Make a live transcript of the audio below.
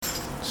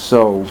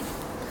So,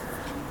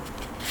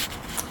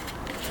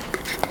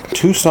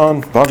 Tucson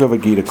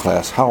Bhagavad Gita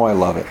class, how I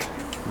love it.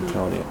 I'm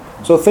telling you.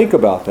 So think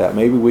about that.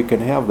 Maybe we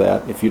can have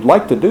that. If you'd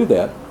like to do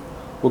that,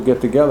 we'll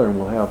get together and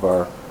we'll have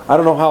our, I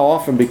don't know how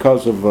often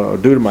because of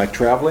due to my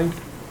traveling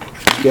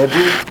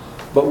schedule,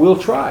 but we'll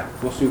try.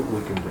 We'll see what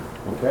we can do,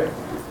 okay?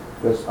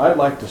 Because I'd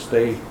like to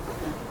stay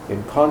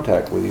in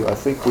contact with you. I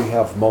think we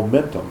have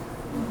momentum.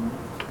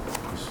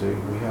 You see,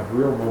 we have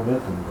real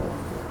momentum going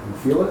here. You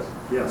feel it?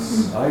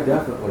 Yes. I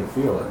definitely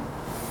feel it.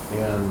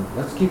 And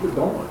let's keep it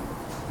going,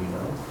 you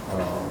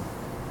know.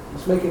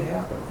 Let's make it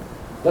happen.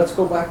 Let's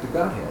go back to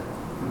Godhead.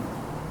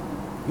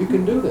 You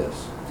can do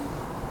this.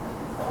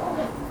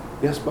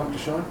 Yes, Dr.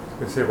 Sean?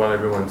 I say while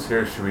everyone's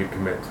here, should we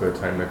commit to a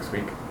time next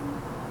week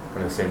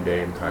on the same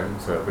day and time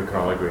so that we can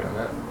all agree on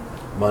that?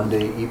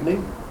 Monday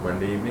evening?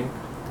 Monday evening?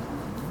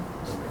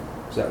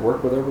 Does that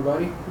work with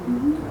everybody?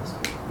 Mm-hmm.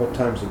 What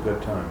time's a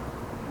good time?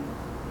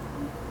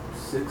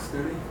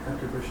 6:30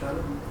 after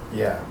Prashadam?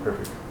 Yeah,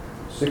 perfect.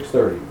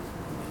 6:30.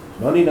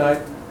 Monday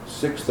night,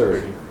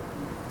 6:30.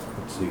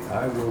 Let's see,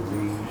 I will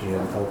be in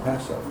El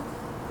Paso.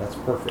 That's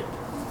perfect.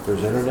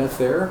 There's internet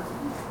there,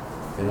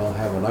 and I'll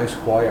have a nice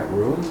quiet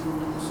room.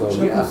 So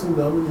yeah. Some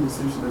Dominic, you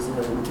see she doesn't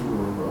have anything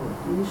going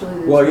on. Usually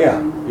there's Well,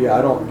 yeah.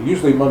 I don't.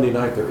 Usually Monday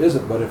night there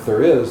isn't, but if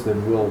there is,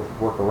 then we'll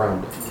work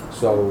around it.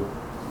 So,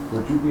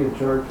 would you be in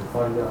charge to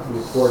find out?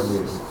 We'll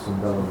coordinate with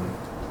some Dominic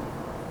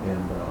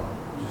and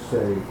just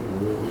say, you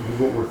know, this is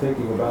what we're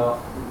thinking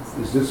about.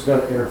 Is this going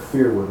to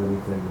interfere with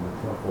anything in the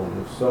temple?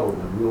 And if so,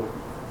 then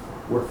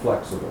we're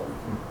flexible.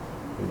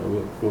 You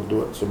know, we'll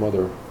do it some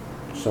other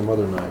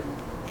night.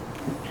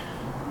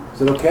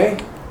 Is it okay?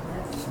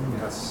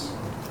 Yes.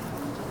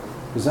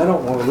 Because I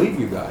don't want to leave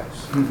you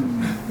guys. You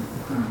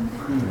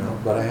know,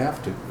 but I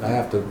have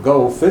to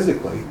go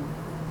physically.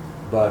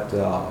 But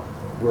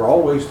we're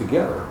always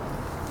together.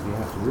 You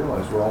have to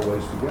realize we're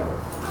always together.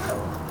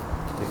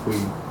 If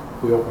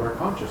we open our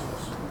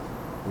consciousness,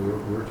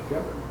 we're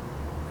together.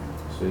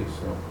 See,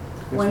 so.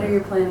 Yes, When are ma'am. you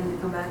planning to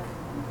come back?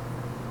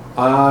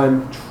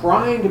 I'm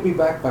trying to be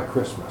back by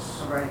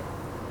Christmas, Right.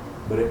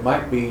 but it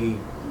might be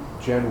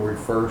January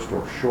 1st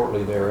or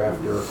shortly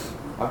thereafter.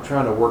 I'm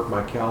trying to work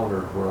my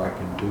calendar where I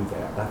can do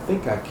that. I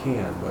think I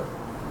can, but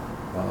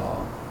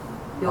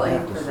You'll I'll aim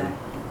have to for see. that.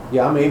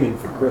 Yeah, I'm aiming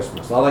for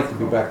Christmas. I like to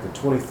be back the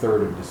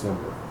 23rd of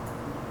December.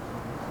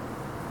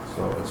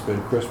 So it's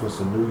been Christmas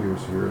and New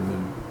Year's here, and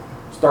then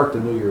start the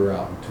New Year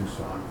out in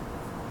Tucson.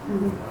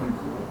 Mm-hmm. You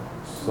know.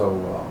 So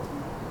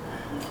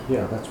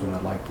yeah, that's what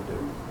I'd like to do.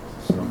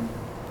 So.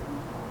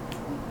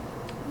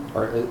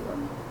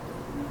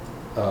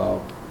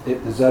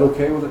 Is that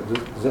okay with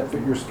it? Does that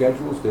fit your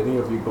schedules? Did any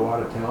of you go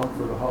out of town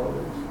for the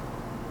holidays?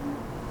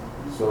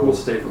 So We'll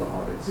stay for the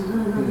holidays.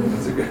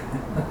 That's a good.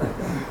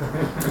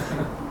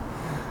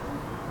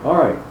 all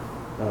right.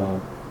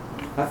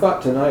 I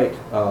thought tonight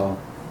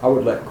I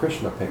would let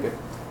Krishna pick it.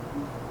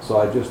 So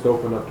I just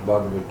opened up the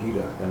Bhagavad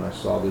Gita and I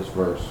saw this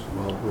verse.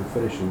 Well, we're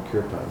finishing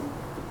Kirtan.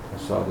 I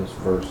saw this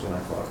verse and I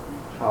thought,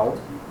 how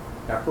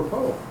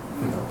apropos.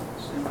 You know,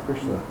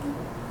 Krishna.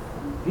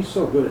 He's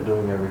so good at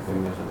doing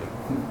everything, isn't he?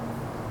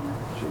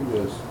 She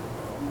is.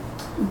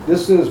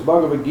 This is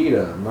Bhagavad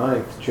Gita,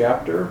 9th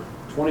chapter,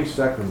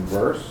 22nd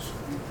verse.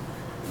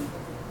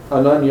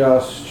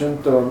 Ananyas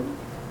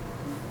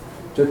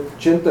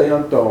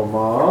chintayanto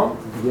mam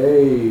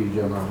ye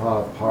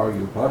janaha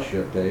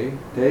paryupashyate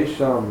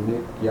tesham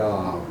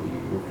nityavi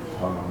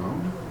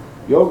uttanam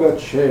yoga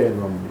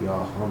chenam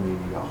yahami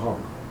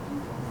yaham.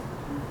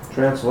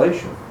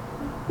 Translation.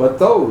 But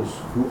those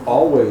who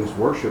always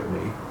worship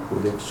me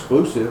with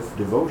exclusive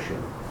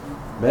devotion,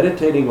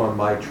 meditating on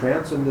my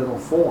transcendental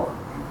form,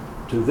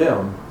 to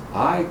them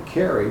I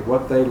carry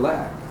what they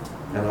lack,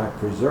 and I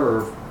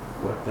preserve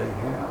what they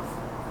have.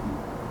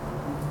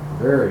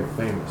 Very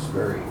famous,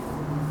 very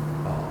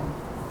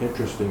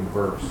interesting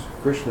verse.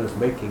 Krishna is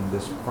making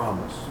this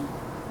promise.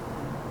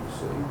 You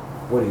see,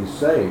 what he's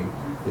saying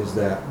is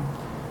that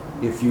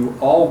if you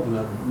all,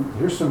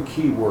 here's some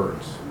key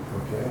words,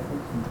 okay?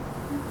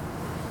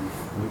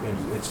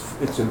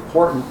 It's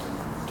important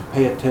to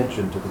pay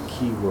attention to the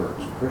key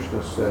words.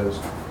 Krishna says,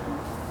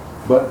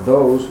 but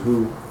those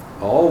who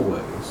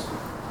always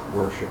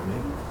worship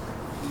me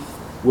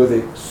with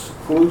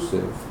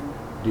exclusive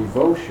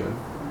devotion,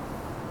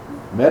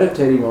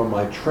 meditating on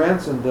my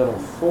transcendental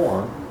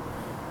form,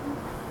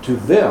 to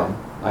them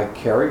I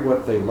carry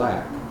what they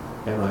lack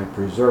and I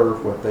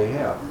preserve what they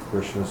have.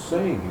 Krishna is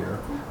saying here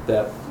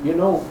that, you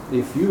know,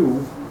 if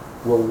you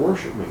will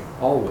worship me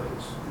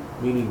always,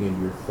 meaning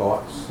in your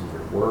thoughts and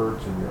your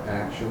words and your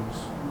actions,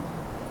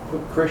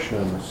 put Krishna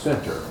in the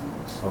center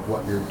of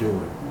what you're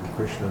doing,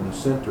 Krishna in the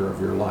center of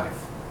your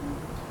life.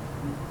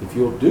 If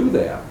you'll do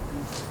that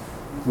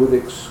with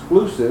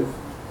exclusive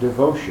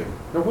devotion.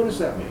 Now what does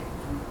that mean?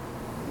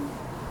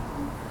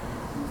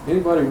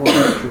 Anybody want to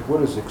answer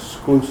what does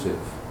exclusive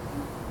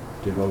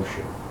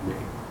devotion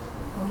mean?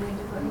 Only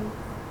devoting.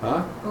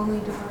 Huh? Only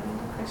devoting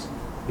to Krishna.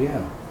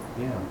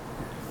 Yeah.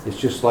 It's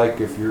just like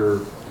if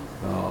you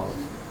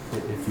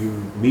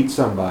meet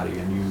somebody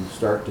and you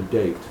start to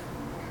date,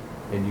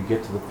 and you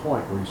get to the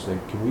point where you say,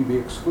 can we be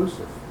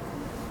exclusive?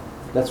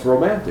 That's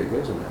romantic,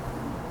 isn't it?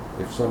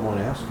 If someone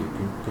asks you,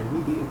 can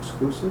we be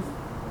exclusive?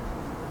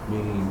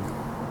 Meaning,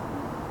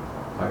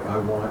 I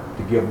want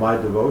to give my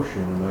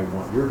devotion and I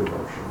want your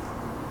devotion.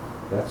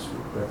 That's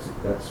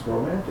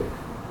romantic,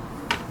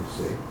 you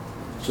see.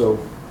 So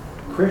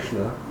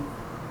Krishna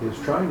is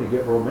trying to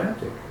get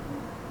romantic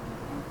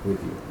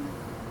with you.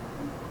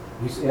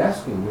 He's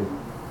asking you,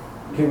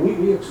 can we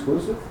be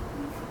exclusive?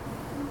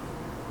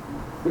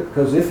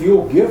 Because if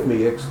you'll give me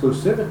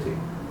exclusivity,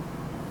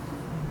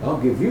 I'll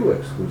give you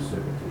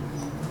exclusivity.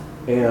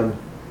 And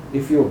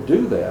if you'll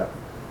do that,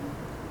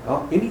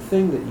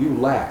 anything that you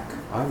lack,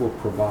 I will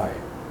provide.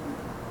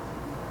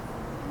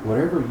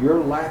 Whatever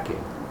you're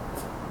lacking,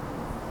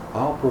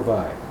 I'll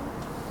provide.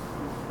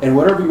 And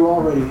whatever you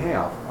already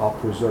have, I'll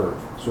preserve.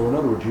 So in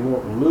other words, you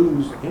won't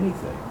lose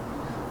anything.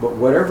 But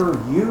whatever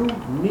you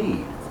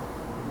need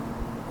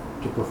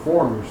to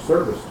perform your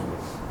service to me,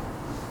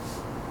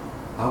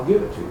 I'll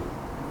give it to you.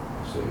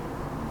 You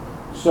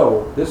see?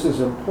 So this is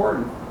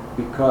important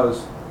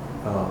because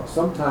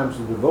sometimes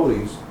the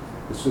devotees,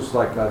 it's just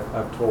like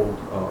I've told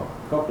a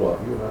couple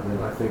of you,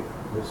 and I think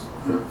this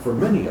for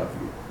many of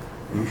you,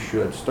 you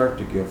should start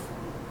to give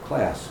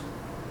class.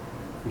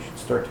 You should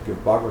start to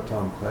give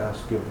Bhagavatam class,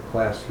 give the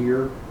class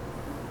here.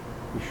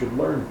 You should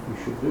learn, you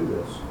should do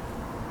this.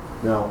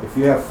 Now, if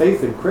you have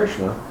faith in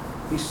Krishna,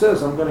 he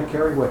says, I'm going to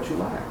carry what you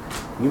lack.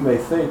 You may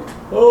think,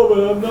 oh,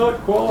 but I'm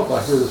not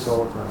qualified. I hear this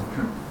all the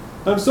time.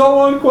 I'm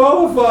so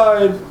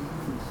unqualified.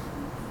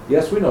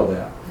 Yes, we know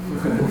that.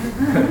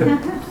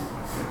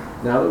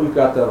 Now that we've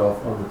got that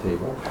off on the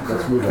table,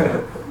 let's move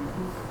on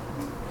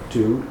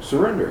to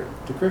surrender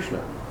to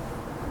Krishna.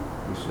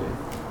 You see,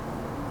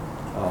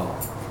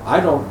 I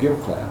don't give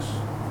class.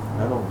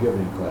 I don't give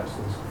any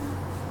classes.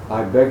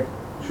 I beg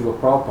Srila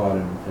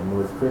Prabhupada and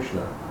Lord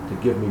Krishna to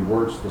give me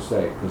words to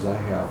say because I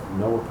have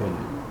no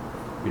opinion.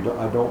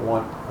 I don't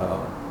want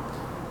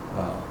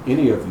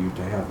any of you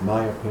to have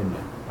my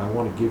opinion. I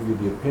want to give you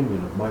the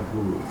opinion of my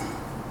Guru.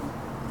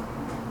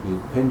 The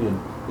opinion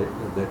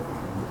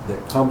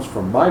that comes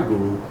from my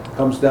Guru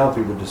comes down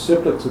through the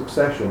disciplic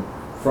succession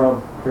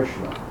from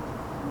Krishna.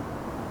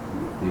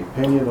 The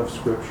opinion of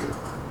Scripture.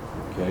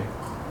 Okay?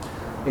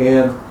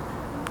 And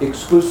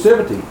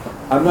exclusivity.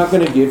 I'm not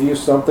going to give you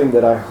something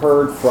that I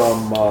heard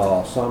from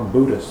some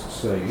Buddhist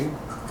saying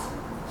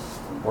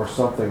or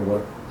something.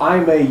 What I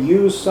may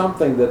use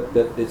something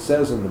that it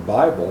says in the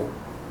Bible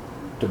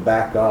to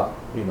back up,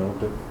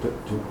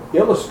 to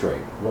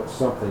illustrate what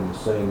something is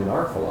saying in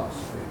our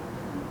philosophy.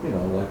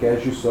 Like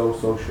as you sow,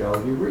 so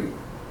shall you reap.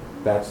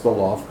 That's the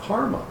law of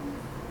karma.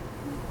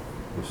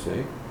 You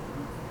see?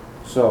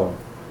 So,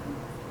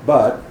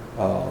 but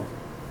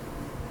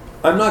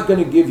I'm not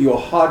going to give you a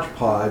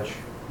hodgepodge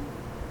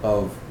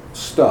of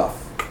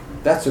stuff.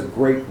 That's a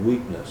great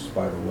weakness,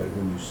 by the way,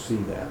 when you see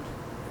that.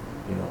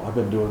 I've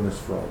been doing this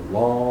for a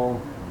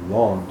long,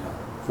 long time.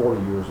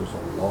 40 years is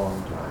a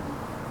long time.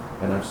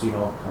 And I've seen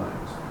all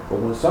kinds. But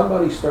when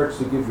somebody starts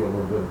to give you a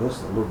little bit of this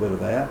and a little bit of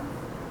that,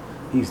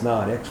 he's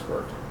not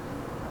expert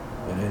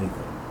at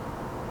anything.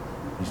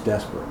 He's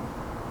desperate.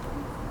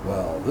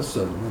 Well, this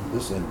says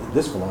this, and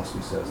this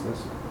philosophy says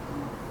this.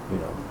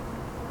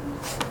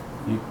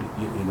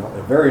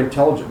 A very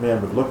intelligent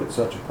man would look at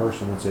such a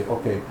person and say,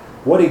 okay,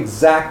 what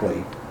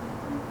exactly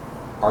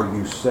are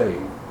you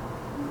saying?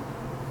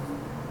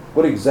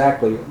 What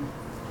exactly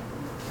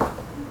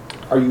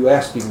are you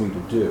asking me to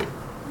do?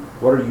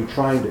 What are you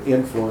trying to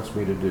influence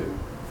me to do?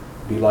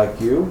 Be like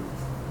you?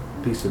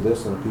 A piece of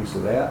this and a piece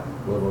of that?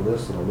 A little of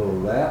this and a little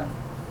of that?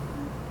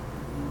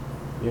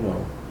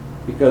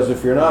 Because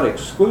if you're not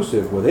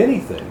exclusive with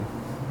anything,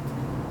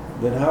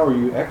 then how are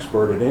you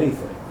expert at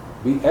anything?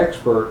 Be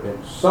expert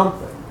at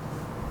something.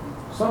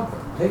 Something.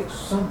 Take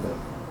something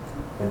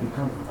and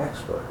become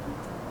expert.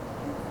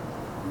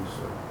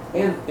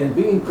 And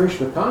being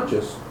Krishna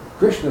conscious,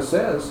 Krishna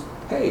says,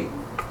 hey,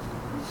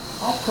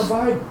 I'll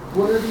provide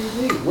whatever you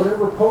need.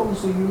 Whatever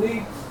potency you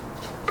need,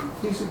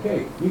 piece of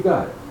cake. You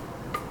got it.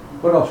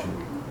 What else you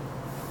need?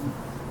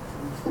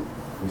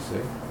 You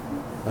see?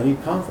 I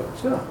need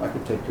confidence. Yeah, I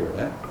can take care of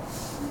that.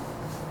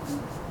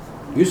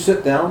 You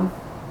sit down,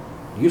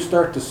 you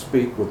start to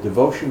speak with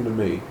devotion to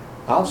me,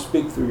 I'll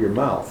speak through your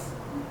mouth.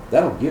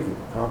 That'll give you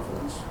the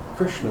confidence.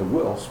 Krishna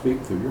will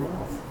speak through your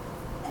mouth.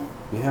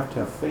 You have to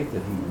have faith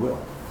that he will.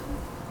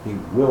 He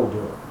will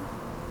do it.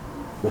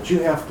 But you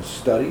have to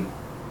study,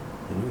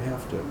 and you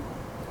have to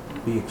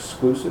be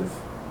exclusive.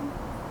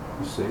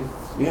 You see?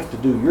 You have to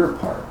do your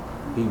part.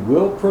 He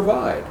will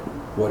provide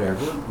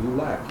whatever you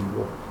lack. He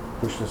will.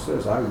 Krishna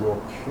says, I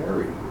will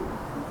carry you.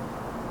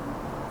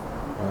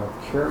 I'll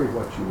carry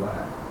what you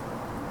lack.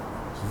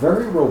 It's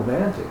very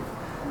romantic.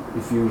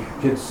 If you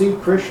can see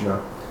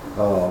Krishna,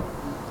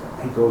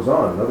 he goes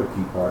on, another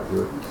key part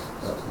here,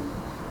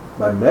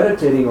 by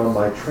meditating on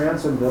my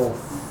transcendental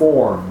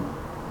form,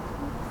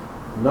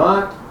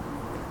 not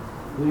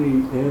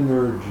the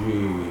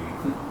energy,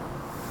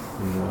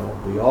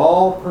 the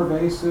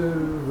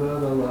all-pervasive la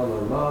la la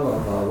la la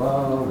la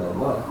la la la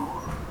la.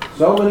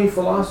 So many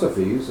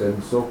philosophies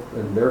and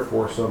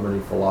therefore so many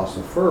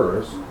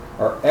philosophers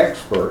are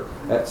expert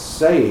at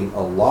saying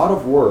a lot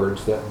of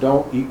words that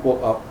don't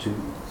equal up to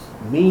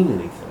mean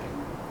anything.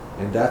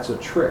 And that's a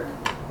trick.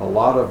 A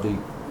lot of the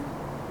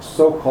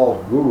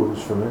so-called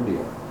gurus from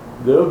India,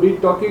 they'll be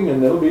talking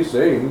and they'll be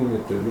saying,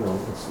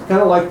 it's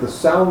kind of like the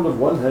sound of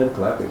one hand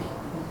clapping.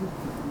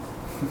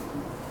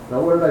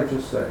 Now what did I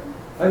just say?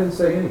 I didn't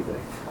say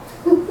anything.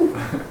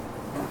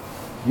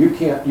 You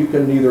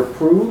can neither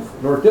prove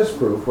nor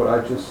disprove what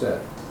I just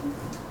said.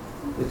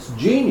 It's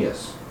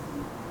genius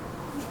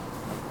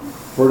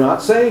for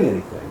not saying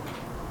anything.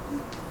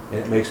 And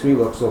it makes me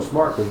look so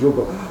smart because you'll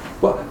go,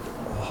 but,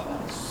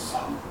 so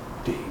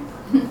deep.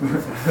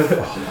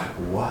 Oh,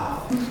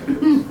 wow.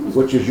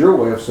 Which is your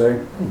way of saying,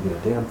 I didn't get a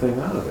damn thing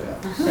out of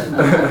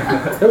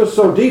that. It was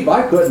so deep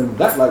I couldn't,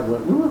 that like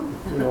went,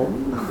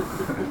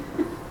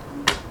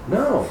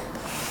 No.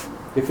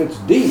 If it's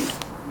deep,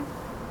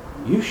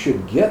 you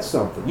should get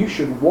something. You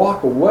should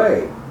walk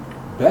away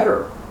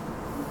better.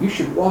 You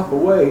should walk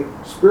away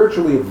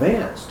spiritually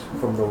advanced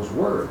from those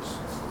words.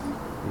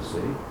 You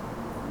see?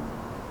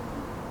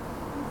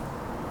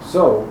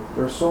 So,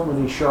 there are so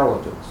many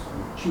charlatans,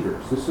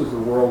 cheaters. This is the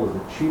world of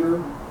the cheater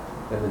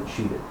and the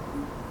cheated.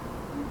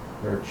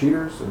 There are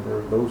cheaters and there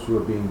are those who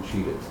are being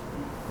cheated.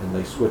 And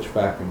they switch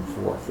back and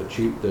forth.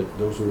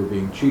 Those who are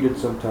being cheated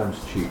sometimes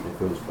cheat. It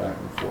goes back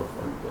and forth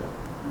like that.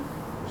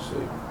 You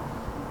see?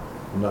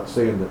 I'm not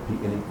saying that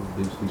any of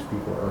these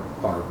people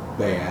are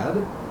bad.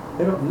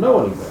 They don't know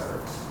any better,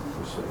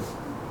 you see.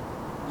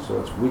 So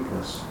it's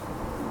weakness.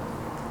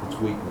 It's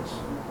weakness.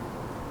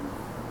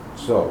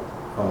 So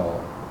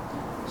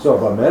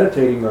by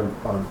meditating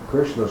on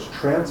Krishna's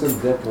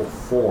transcendental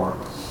form,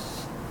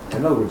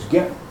 in other words,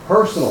 get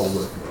personal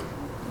with me.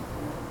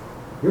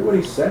 Hear what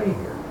he's saying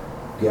here.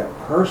 Get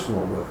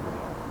personal with me.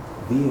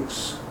 Be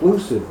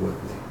exclusive with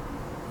me.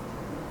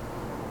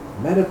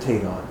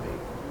 Meditate on me.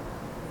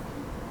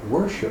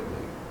 Worship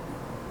me.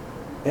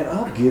 And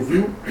I'll give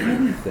you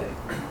anything.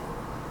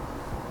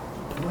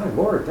 My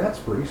Lord, that's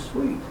pretty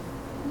sweet.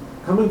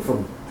 Coming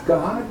from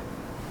God,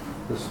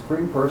 the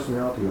Supreme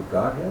Personality of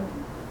Godhead,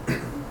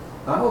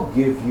 I'll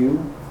give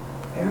you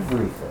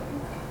everything.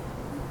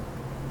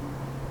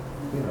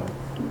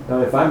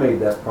 Now if I made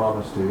that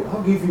promise to you,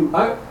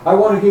 I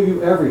want to give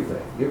you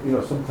everything.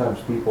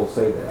 Sometimes people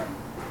say that.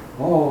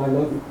 Oh, I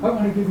love you. I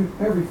want to give you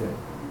everything.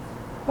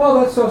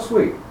 Oh, that's so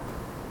sweet.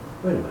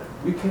 Wait a minute.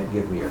 You can't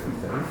give me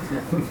everything.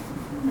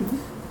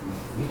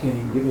 You can't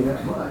even give me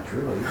that much,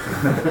 really.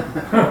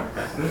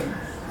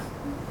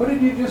 What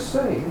did you just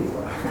say,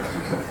 anyway?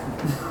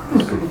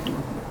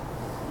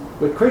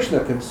 But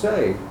Krishna can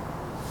say,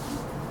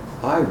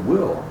 I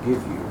will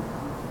give you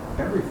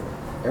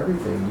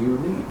everything you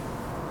need.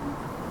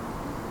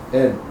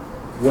 And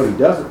what he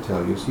doesn't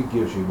tell you is he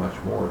gives you much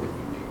more than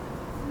you need.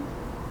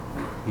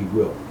 He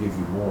will give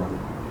you more than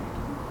you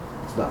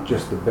need. It's not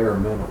just the bare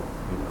minimum,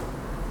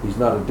 He's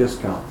not a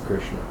discount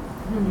Krishna.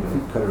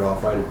 You cut it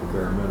off right at the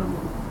bare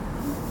minimum.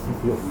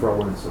 He'll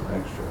throw in some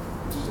extra,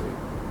 you see.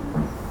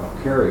 I'll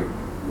carry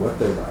what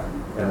they lack,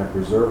 and I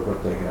preserve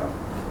what they have.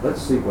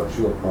 Let's see what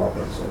Srila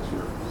Prabhupada says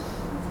here.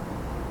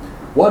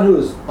 One who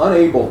is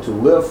unable to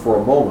live for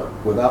a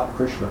moment without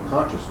Krishna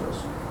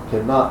consciousness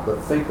cannot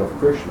but think of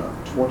Krishna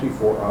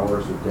 24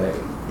 hours a day,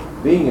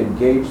 being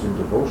engaged in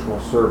devotional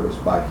service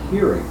by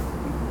hearing,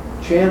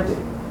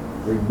 chanting,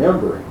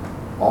 remembering,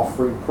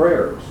 offering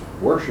prayers,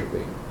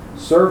 worshiping,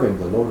 serving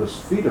the lotus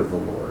feet of the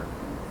Lord,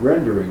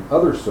 rendering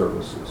other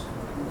services,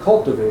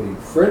 cultivating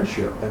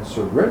friendship, and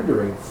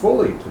surrendering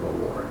fully to the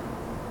Lord.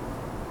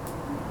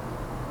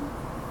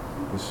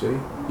 You see?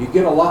 You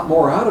get a lot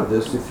more out of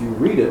this if you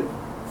read it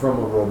from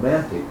a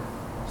romantic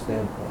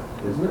standpoint,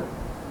 isn't it?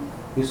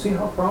 You see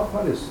how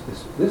Prabhupada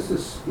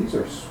these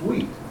are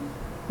sweet.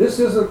 This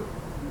isn't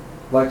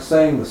like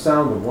saying the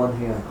sound of one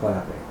hand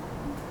clapping.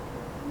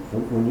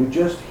 When you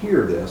just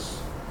hear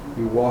this,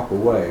 you walk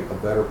away a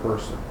better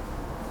person.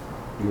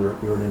 You're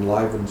an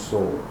enlivened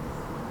soul.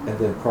 And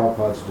then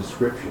Prabhupada's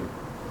description.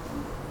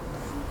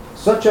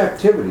 Such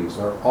activities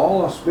are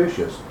all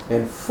auspicious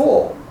and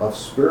full of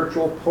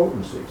spiritual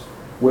potencies,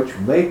 which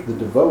make the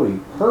devotee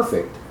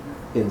perfect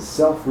in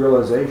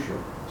self-realization,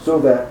 so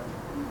that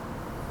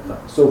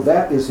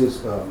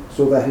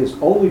his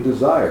only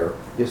desire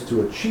is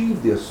to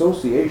achieve the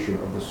association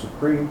of the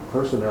Supreme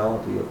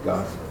Personality of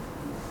Godhead.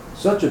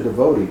 Such a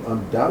devotee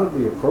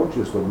undoubtedly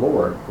approaches the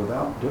Lord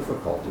without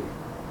difficulty.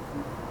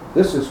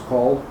 This is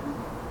called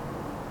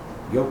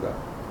yoga.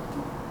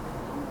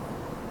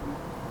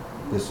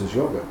 This is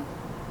yoga.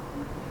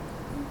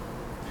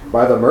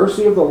 By the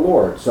mercy of the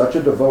Lord, such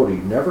a devotee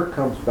never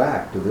comes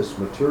back to this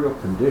material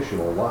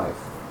conditional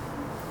life.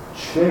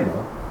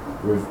 Kshema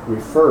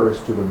refers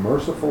to the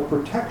merciful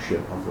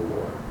protection of the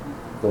Lord.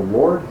 The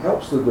Lord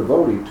helps the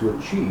devotee to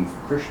achieve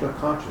Krishna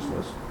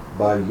consciousness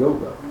by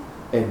yoga,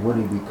 and when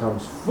he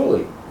becomes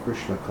fully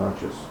Krishna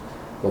conscious,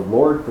 the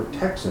Lord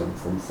protects him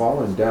from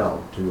falling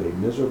down to a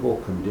miserable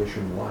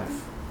conditioned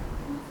life.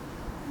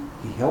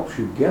 He helps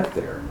you get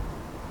there,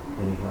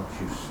 and he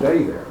helps you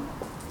stay there,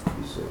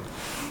 you see.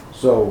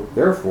 So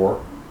therefore,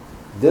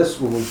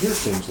 when we hear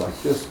things like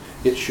this,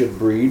 it should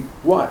breed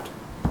what?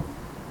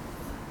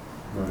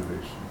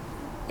 Motivation.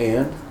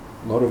 And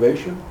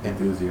motivation and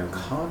Enthusiasm.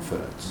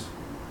 confidence.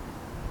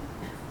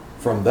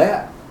 From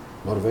that,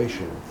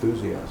 motivation,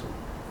 enthusiasm,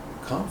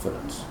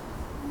 confidence.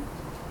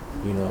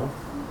 You know?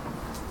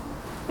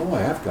 Boy,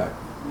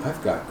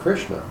 I've got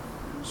Krishna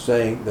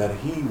saying that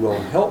he will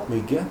help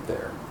me get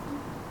there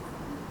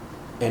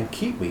and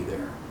keep me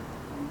there.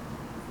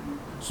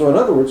 So in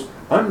other words,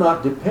 I'm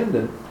not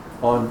dependent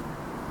on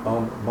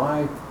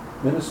my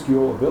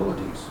minuscule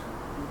abilities.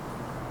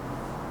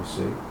 You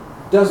see?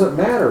 Doesn't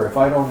matter if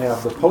I don't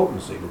have the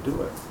potency to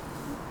do it.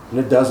 And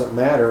it doesn't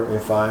matter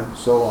if I'm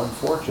so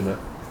unfortunate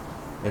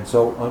and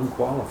so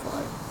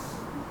unqualified.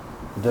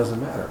 It doesn't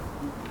matter.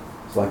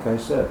 It's like I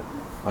said,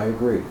 I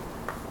agree.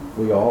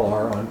 We all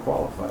are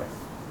unqualified.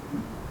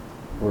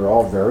 We're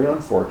all very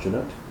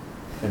unfortunate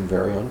and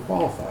very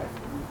unqualified.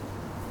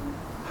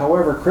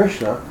 However,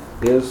 Krishna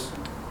is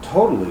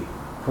totally,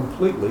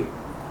 completely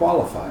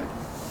qualified.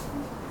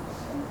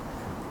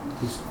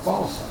 He's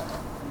qualified.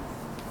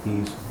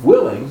 He's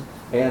willing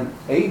and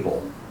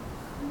able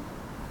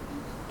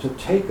to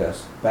take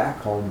us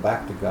back home,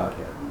 back to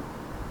Godhead.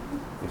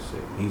 You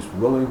see, he's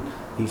willing,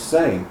 he's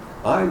saying,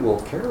 I will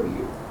carry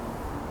you.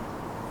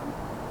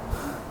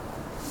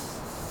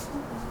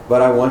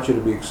 But I want you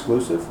to be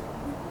exclusive.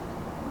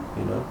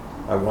 You know,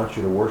 I want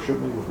you to worship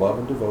me with love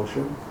and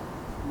devotion.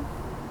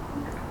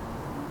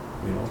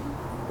 You know,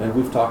 and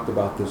we've talked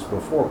about this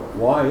before, but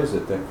why is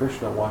it that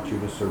Krishna wants you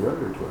to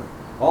surrender to him?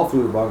 All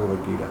through the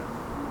Bhagavad Gita,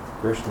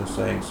 Krishna is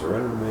saying,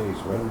 surrender to me,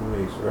 surrender to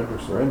me, surrender,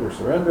 surrender,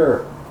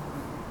 surrender.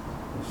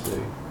 You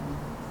see,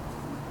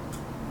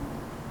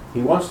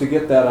 he wants to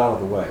get that out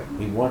of the way.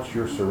 He wants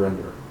your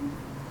surrender.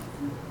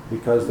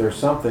 Because there's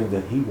something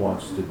that he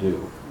wants to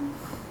do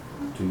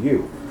to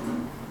you,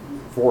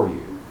 for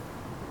you.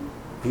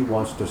 He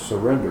wants to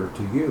surrender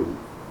to you.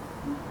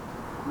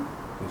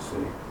 You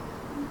see.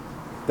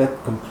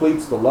 That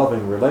completes the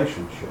loving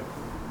relationship.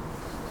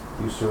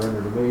 You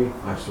surrender to me,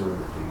 I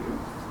surrender to you.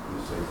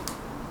 You see.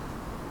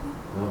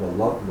 Now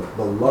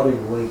the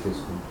loving link is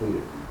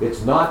completed.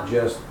 It's not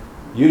just,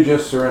 you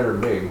just surrender to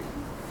me.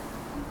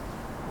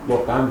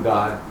 Look, I'm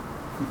God.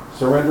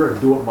 Surrender and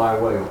do it my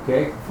way,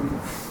 okay? I'm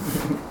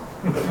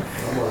going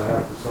to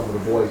have to, some of the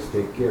boys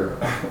take care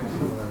of it. You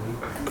know what I mean?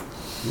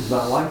 He's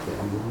not like that.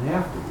 He wouldn't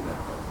have to be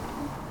that way.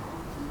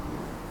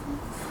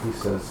 He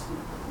says,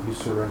 you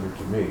surrender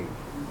to me.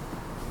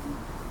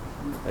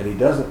 And he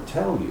doesn't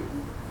tell you,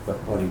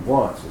 but what he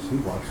wants is he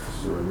wants to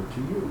surrender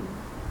to you.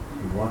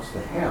 He wants to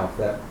have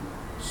that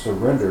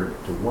surrendered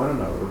to one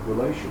another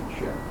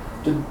relationship.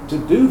 To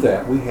do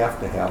that, we have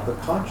to have the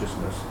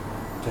consciousness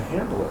to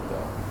handle it,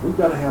 though. We've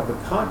got to have the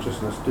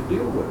consciousness to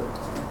deal with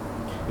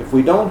it. If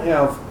we don't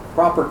have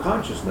proper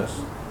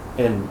consciousness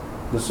and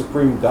the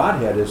Supreme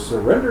Godhead is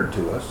surrendered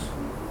to us,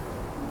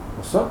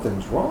 well,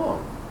 something's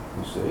wrong,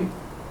 you see.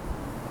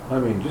 I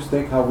mean, just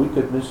think how we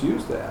could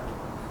misuse that.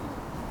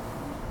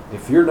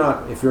 If you're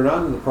not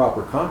in the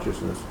proper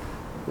consciousness,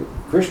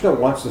 Krishna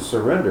wants to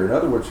surrender. In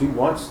other words, he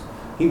wants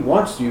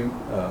you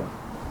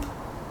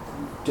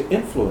to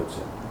influence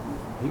him.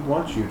 He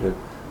wants you to.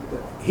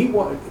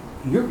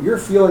 You're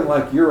feeling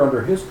like you're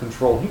under his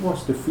control. He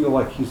wants to feel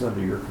like he's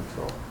under your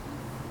control.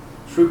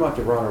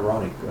 Srimati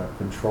Radharani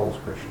controls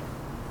Krishna.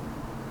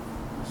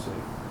 You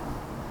see.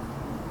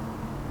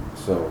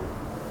 So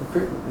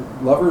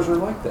lovers are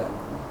like that.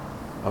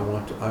 I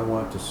want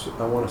to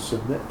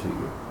submit to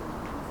you.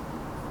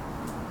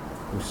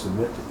 We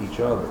submit to each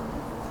other.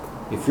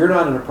 If you're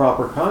not in a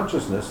proper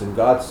consciousness and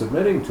God's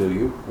submitting to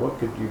you, what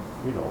could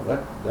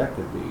that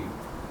could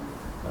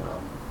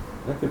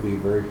be a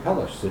very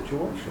hellish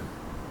situation.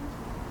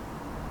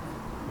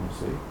 You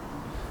see?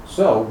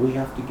 So we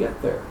have to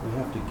get there. We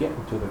have to get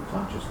into the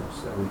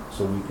consciousness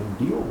so we can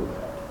deal with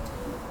that.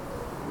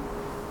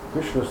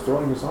 Krishna's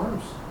throwing his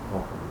arms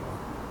open.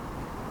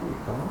 Hey,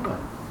 come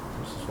on.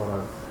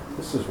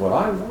 This is what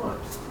I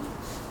want.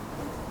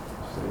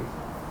 See?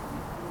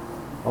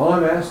 All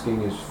I'm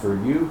asking is for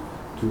you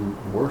to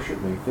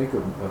worship me, think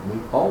of me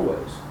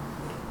always.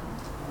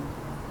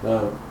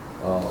 Now,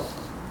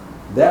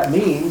 that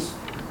means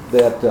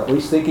that, at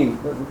least thinking,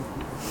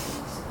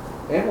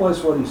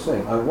 analyze what he's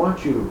saying. I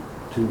want you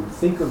to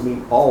think of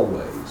me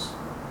always,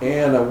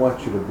 and I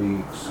want you to be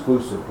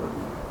exclusive with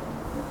me.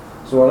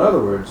 So in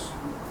other words,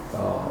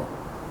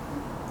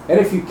 and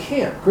if you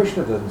can't,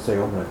 Krishna doesn't say,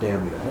 oh, I'm going to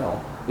damn you to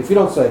hell. If you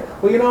don't say,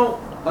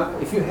 well,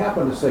 if you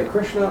happen to say,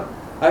 Krishna,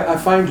 I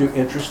find you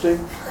interesting,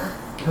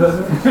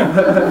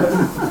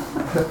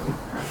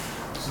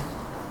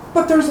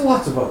 but there's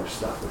lots of other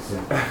stuff that's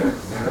in.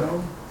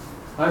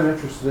 I'm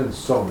interested in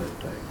so many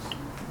things.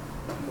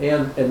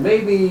 And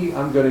maybe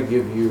I'm going to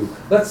give you,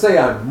 let's say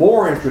I'm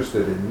more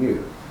interested in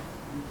you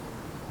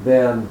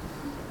than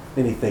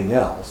anything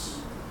else,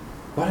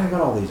 but I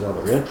got all these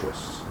other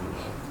interests.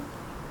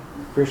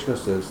 Krishna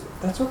says,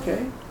 that's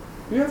okay.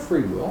 You have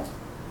free will.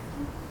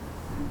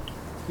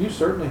 You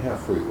certainly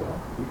have free will.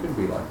 You can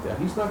be like that.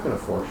 He's not going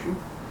to force you.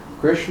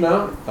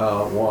 Krishna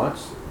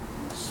wants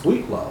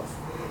sweet love.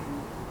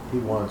 He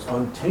wants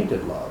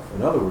untainted love.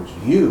 In other words,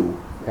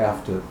 you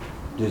have to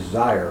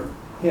desire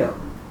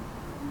him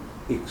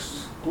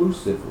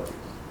exclusively.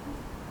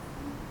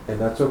 And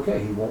that's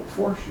okay. He won't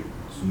force you.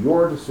 It's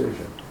your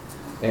decision.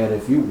 And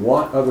if you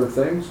want other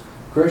things,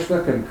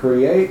 Krishna can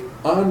create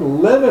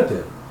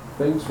unlimited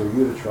things for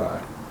you to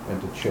try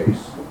and to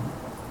chase.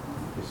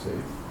 You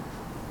see?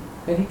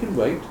 And he can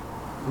wait.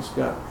 He's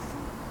got,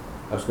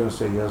 I was going to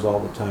say he has all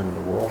the time in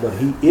the world, but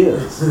he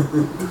is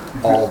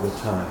all the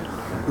time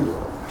in the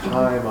world.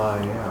 Time I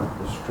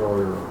am,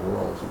 destroyer of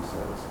worlds, he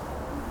says.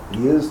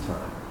 He is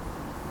time.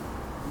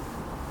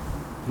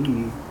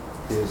 He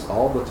is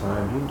all the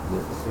time he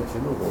lives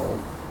in the world.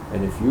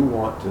 And if you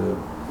want to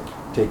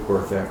take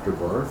birth after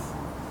birth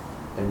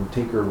and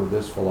tinker with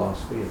this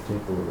philosophy and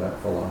tinker with that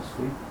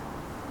philosophy,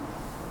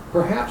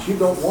 perhaps you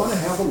don't want to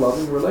have a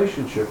loving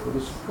relationship with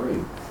the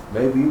Supreme.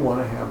 Maybe you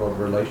want to have a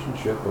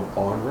relationship of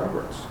awe and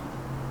reverence.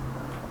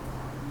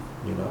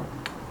 You know,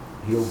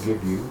 he'll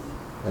give you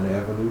an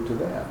avenue to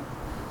that.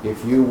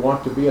 If you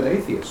want to be an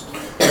atheist,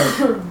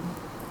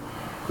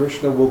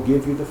 Krishna will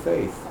give you the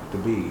faith to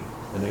be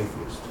an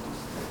atheist.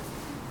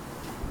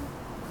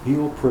 He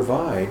will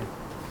provide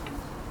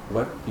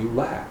what you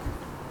lack.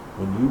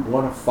 When you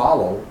want to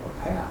follow a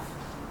path,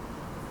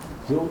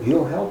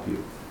 he'll help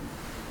you.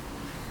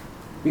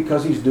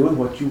 Because he's doing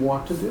what you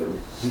want to do.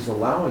 He's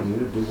allowing you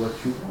to do what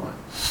you want.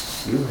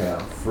 You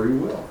have free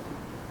will.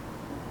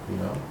 You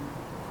know?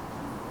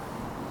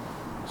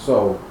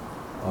 So,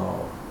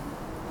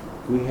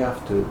 we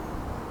have to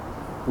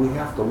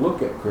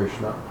look at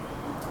Krishna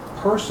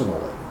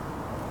personally.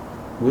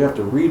 We have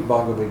to read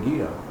Bhagavad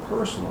Gita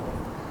personally.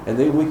 And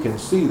then we can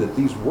see that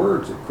these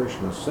words that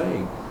Krishna is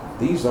saying,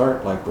 these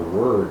aren't like the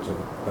words of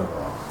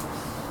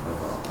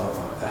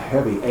a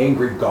heavy,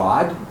 angry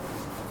God.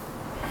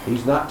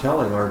 He's not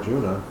telling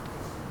Arjuna,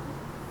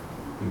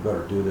 you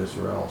better do this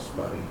or else,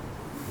 buddy.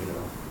 You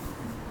know.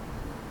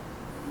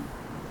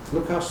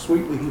 Look how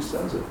sweetly he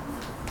says it.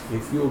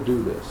 If you'll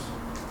do this,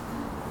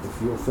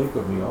 if you'll think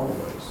of me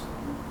always,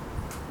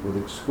 with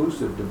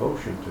exclusive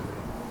devotion to me,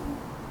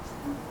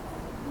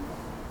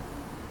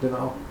 then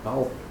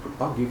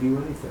I'll give you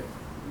anything.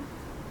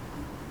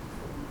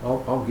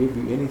 I'll give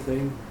you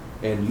anything,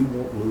 and you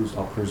won't lose.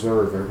 I'll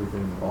preserve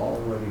everything you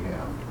already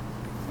have.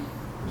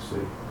 You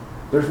see,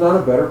 there's not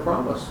a better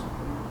promise.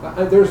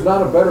 There's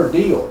not a better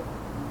deal.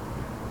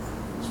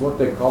 It's what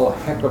they call a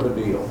heck of a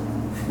deal.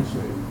 You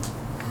see,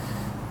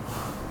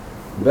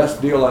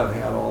 best deal I've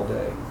had all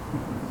day.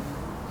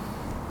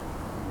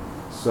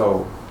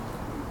 So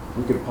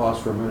we can pause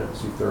for a minute and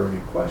see if there are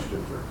any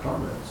questions or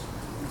comments.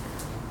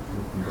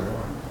 We can go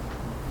on.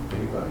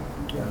 Anybody?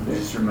 Yeah. It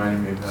just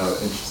reminded me of how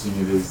interesting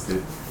it is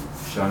that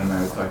Sean and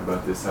I were talking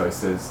about this, how he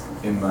says,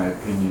 in my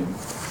opinion,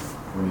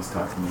 when he's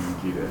talking in the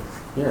Gita.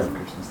 Yeah. When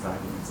Krishna's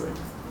talking, it's like,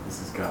 this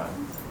is God.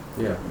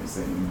 Yeah. When he's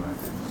saying, in my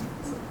opinion,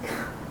 it's like...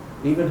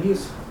 Even he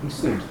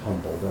seems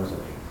humble,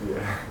 doesn't he?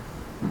 Yeah.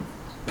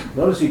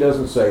 Notice he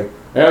doesn't say,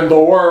 and the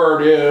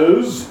word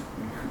is,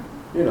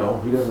 you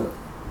know,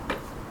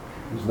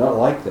 he's not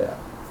like that.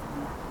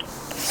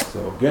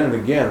 So again and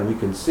again we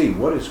can see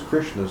what is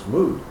Krishna's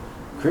mood.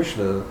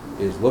 Krishna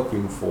is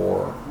looking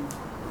for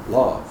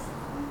love.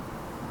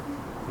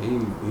 He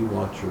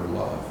wants your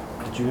love.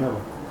 Did you have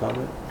a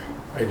comment?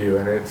 I do,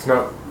 and it's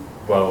not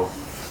well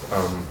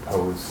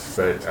posed,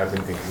 but I've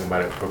been thinking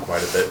about it for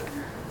quite a bit.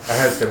 I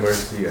had the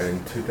mercy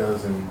in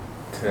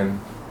 2010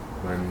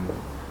 when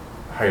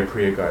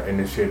Haripriya got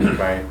initiated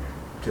by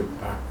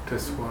Jabhakta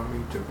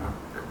Swami.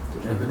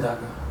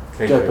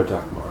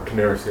 Jayapataka. Can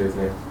never say his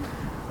name.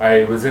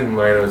 I was in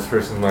line, I was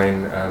first in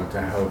line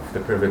to have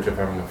the privilege of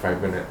having a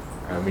 5-minute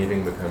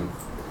meeting with him.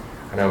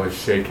 And I was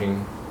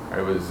shaking.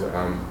 I was,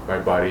 my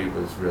body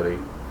was really,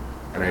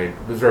 and I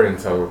was very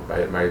unsettled by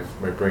it. My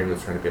brain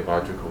was trying to get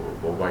logical.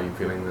 Well, why are you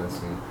feeling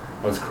this? And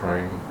I was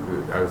crying.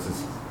 I was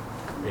just,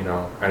 you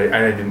know, I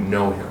didn't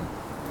know him.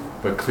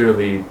 But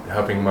clearly,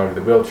 helping him out of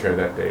the wheelchair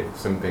that day,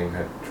 something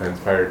had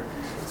transpired.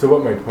 So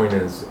what my point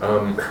is,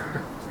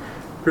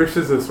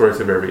 Krishna is the source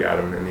of every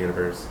atom in the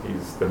universe.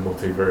 He's the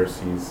multiverse.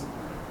 He's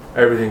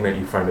everything that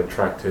you find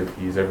attractive.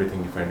 He's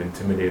everything you find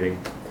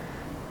intimidating.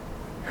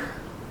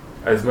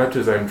 As much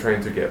as I'm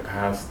trying to get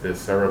past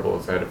this cerebral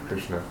side of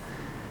Krishna,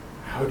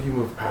 how do you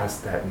move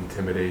past that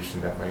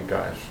intimidation that, my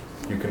gosh,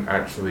 you can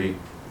actually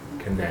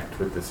connect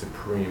with the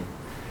Supreme?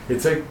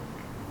 It's like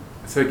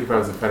if I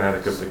was a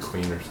fanatic of the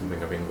Queen or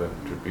something of England,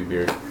 which would be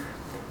weird.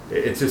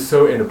 It's just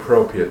so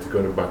inappropriate to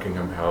go to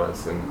Buckingham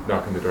Palace and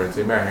knock on the door and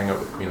say, may I hang out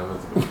with Queen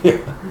Elizabeth?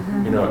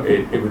 You know,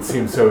 it would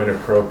seem so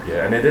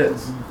inappropriate, and it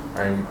is.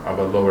 I'm of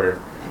a lower...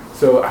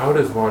 So how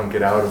does one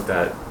get out of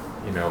that,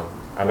 you know,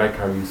 I like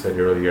how you said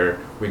earlier,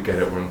 we get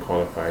it, we're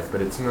unqualified,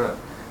 but it's not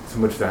so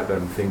much that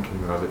I'm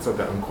thinking of, it's not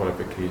that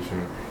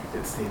unqualification,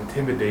 it's the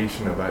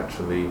intimidation of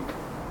actually,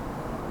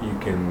 you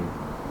can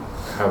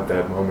have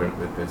that moment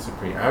with the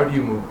Supreme. How do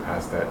you move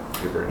past that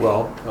gibberish?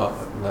 Well,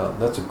 no,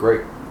 that's a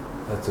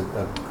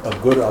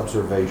good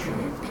observation.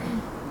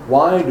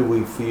 Why do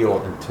we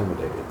feel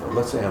intimidated, though?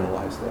 Let's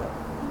analyze that.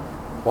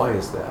 Why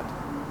is that?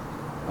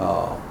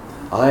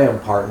 I am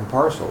part and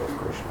parcel of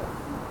Krishna.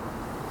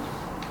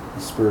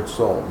 The spirit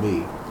soul,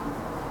 me,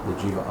 the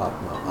Jiva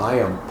Atma. I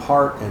am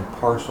part and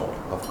parcel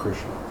of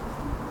Krishna.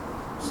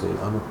 See,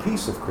 I'm a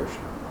piece of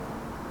Krishna.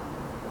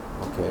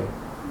 Okay?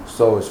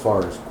 So as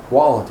far as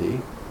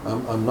quality,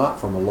 I'm not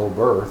from a low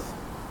birth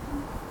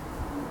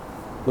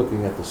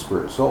looking at the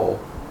spirit soul.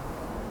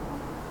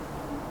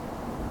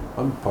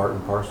 I'm part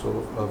and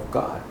parcel of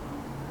God.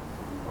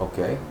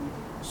 Okay?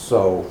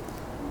 So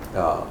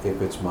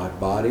if it's my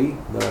body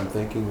that I'm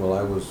thinking, well,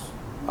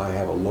 I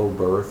have a low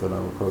birth and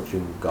I'm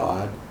approaching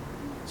God.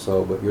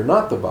 So, but you're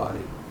not the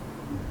body,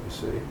 you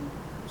see.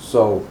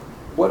 So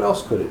what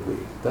else could it be?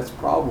 That's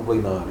probably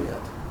not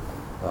it.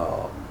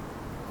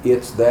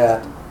 It's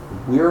that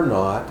we're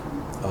not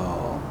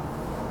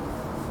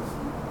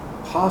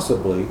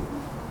possibly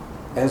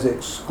as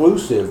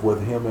exclusive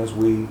with Him as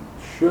we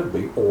should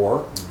be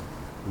or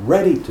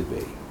ready to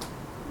be.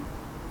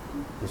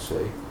 You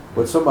see.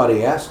 When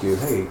somebody asks you,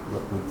 hey,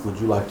 would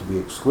you like to be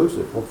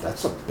exclusive? Well,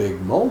 that's a big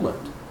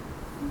moment.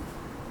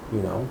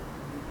 You know.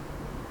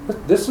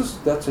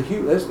 That's a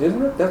huge,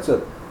 isn't it?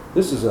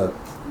 This is a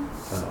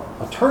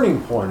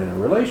turning point in a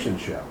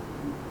relationship.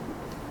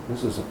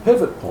 This is a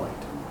pivot point.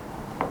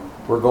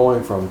 We're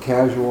going from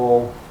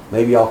casual,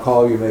 maybe I'll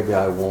call you, maybe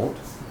I won't,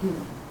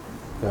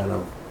 kind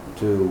of,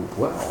 to,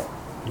 well,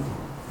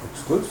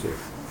 exclusive.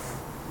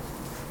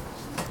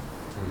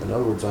 In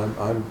other words, I'm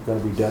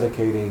going to be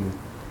dedicating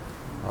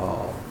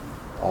all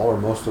or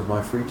most of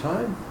my free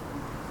time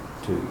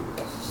to you.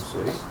 You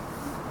see?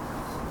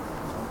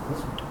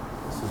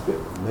 This is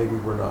good. Maybe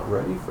we're not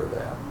ready for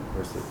that.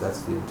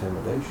 That's the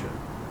intimidation.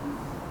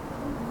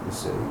 You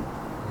see?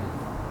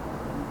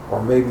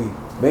 Or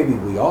maybe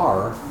we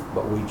are,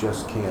 but we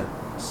just can't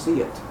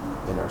see it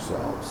in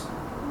ourselves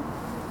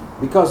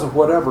because of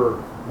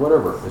whatever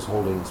is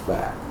holding us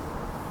back.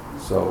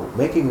 So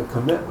making a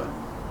commitment,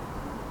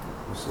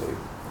 you see,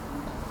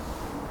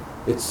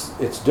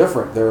 it's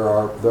different. There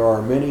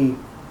are many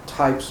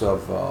types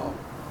of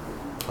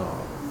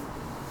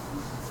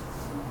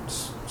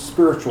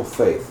spiritual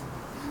faith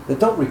that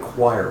don't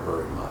require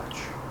very much.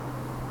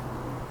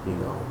 You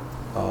know,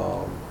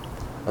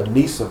 a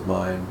niece of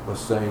mine was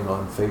saying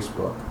on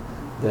Facebook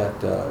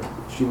that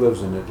she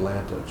lives in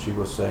Atlanta. She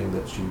was saying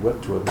that she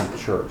went to a new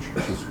church.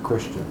 She's a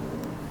Christian,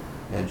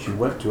 and she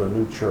went to a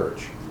new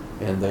church,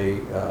 and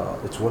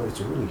it's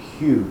a really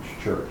huge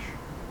church,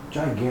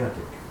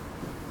 gigantic.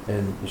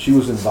 And she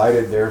was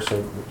invited there,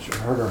 so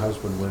her and her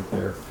husband went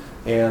there,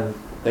 and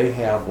they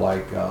have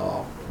like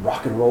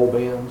rock and roll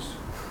bands,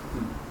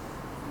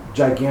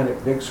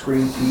 gigantic big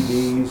screen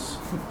TVs,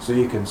 so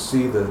you can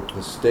see the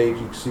stage,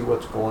 you can see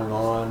what's going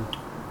on,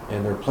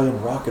 and they're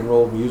playing rock and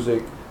roll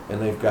music,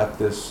 and they've got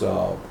this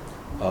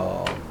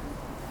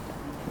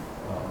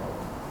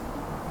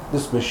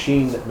this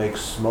machine that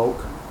makes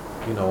smoke,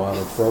 you know, out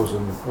of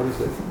frozen. What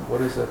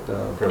is it?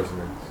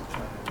 Frozen.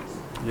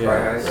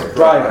 Dry ice.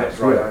 Dry ice.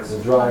 Dry Yeah, ice.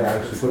 the dry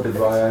ice. You put the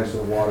dry ice in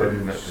the water,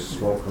 and the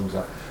smoke comes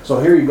out. So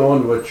here you go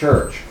into a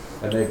church,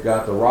 and they've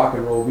got the rock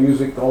and roll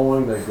music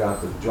going. They've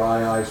got the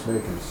dry ice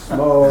making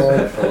smoke,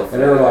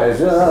 and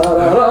everybody's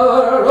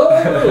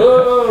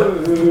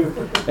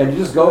and you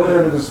just go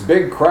there into this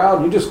big crowd,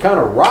 and you just kind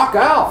of rock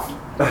out.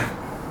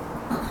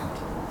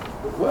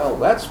 Well,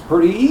 that's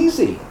pretty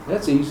easy.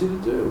 That's easy to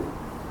do.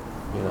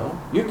 You know,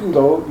 you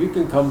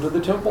can come to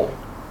the temple,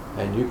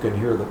 and you can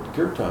hear the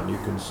kirtan. You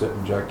can sit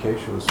in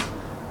Jaikesha's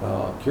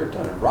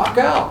kirtan and rock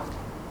out.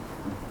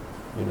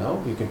 You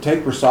know, you can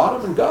take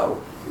prasadam and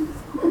go.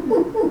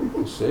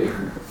 You see?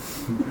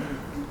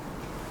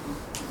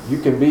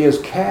 You can be as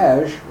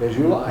cash as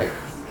you like.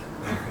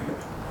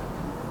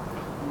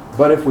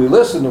 But if we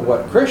listen to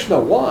what Krishna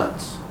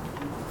wants,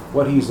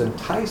 what he's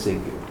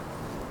enticing you,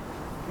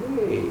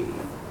 hey,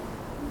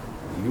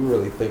 you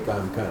really think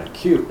I'm kind of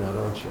cute now,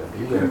 don't you?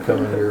 You're going to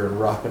come in here and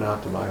rocking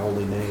out to my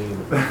holy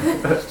name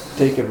and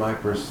taking my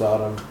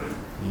prasadam.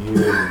 You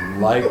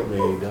like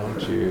me,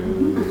 don't you?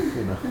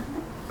 You know.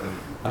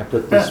 I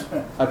put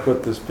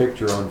this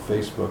picture on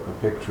Facebook, a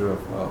picture of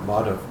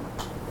Madhav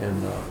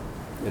in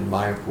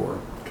Mayapur.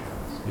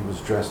 He was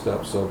dressed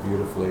up so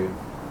beautifully.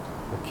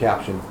 The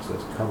caption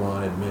says, "Come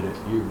on, admit it.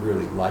 You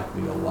really like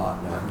me a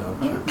lot now,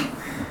 don't you?"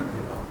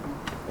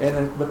 You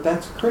know. But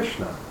that's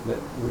Krishna. That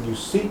when you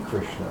see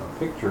Krishna,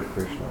 picture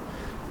Krishna,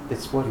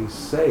 it's what he's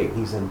saying.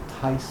 He's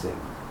enticing.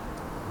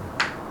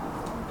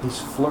 He's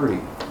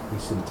flirty.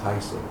 He's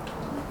enticing.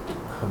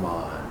 Come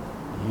on,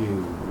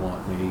 you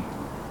want me.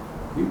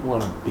 You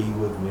want to be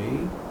with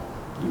me.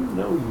 You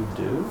know you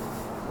do.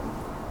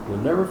 You'll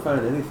never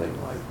find anything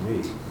like me.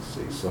 You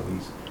see, so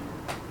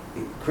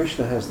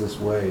Krishna has this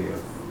way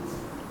of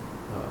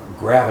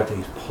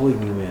gravity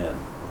pulling you in.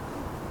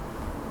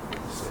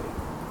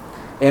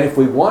 And if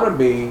we want to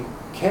be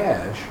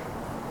cash,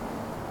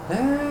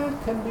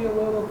 that can be a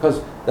little,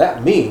 because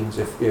that means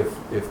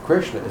if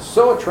Krishna is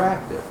so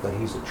attractive that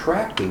he's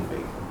attracting me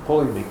and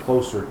pulling me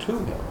closer to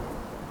him,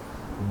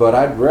 but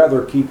I'd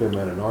rather keep him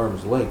at an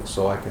arm's length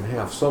so I can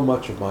have so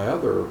much of my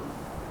other,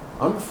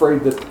 I'm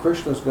afraid that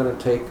Krishna's going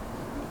to take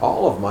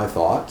all of my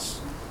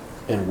thoughts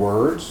in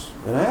words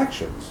and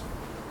actions.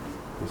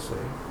 You see,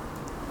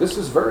 this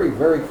is very,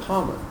 very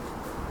common.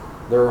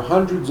 There are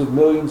hundreds of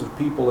millions of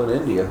people in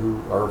India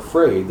who are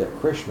afraid that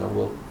Krishna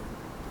will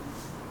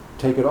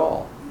take it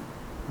all.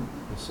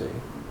 You see,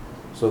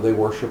 so they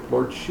worship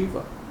Lord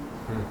Shiva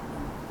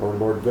or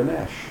Lord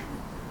Ganesh.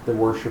 They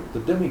worship the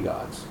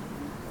demigods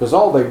because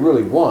all they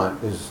really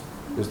want is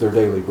their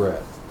daily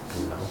bread.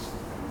 You know,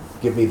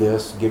 give me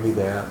this, give me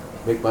that,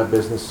 make my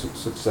business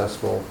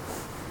successful.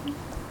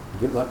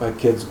 Let my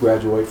kids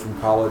graduate from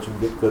college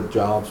and get good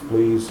jobs,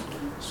 please.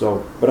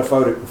 So, but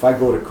if I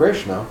go to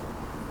Krishna,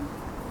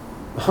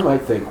 I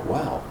might think,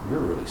 wow, you're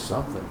really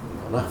something.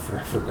 You know,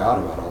 I forgot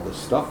about all this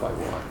stuff I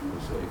want,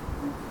 you see.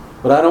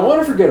 But I don't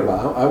want to forget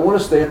about it. I want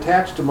to stay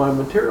attached to my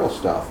material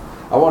stuff.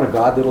 I want a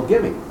God that'll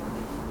give me.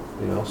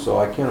 You know, so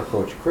I can't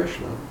approach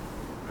Krishna.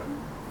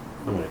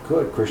 I mean, I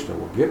could. Krishna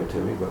will give it to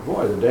me, but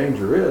boy, the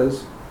danger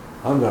is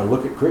I'm going to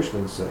look at Krishna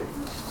and say,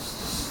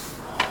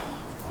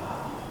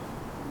 wow,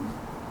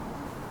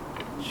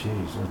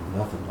 geez, there's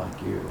nothing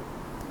like you.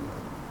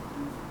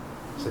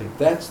 See,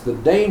 that's the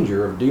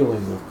danger of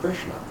dealing with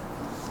Krishna.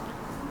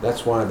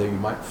 That's why you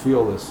might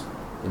feel this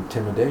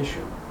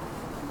intimidation.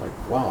 Like,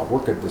 wow,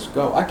 where could this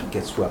go? I could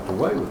get swept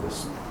away with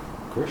this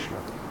Krishna.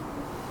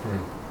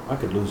 I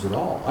could lose it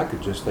all. I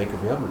could just think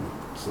of him and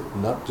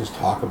not just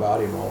talk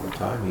about him all the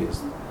time. He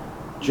is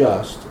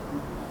just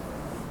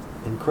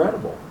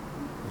incredible,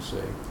 you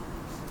see.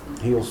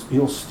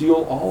 He'll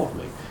steal all of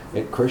me.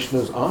 And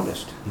Krishna's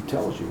honest. He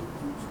tells you.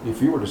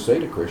 If you were to say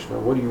to Krishna,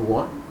 what do you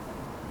want?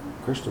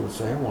 Krishna would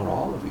say, I want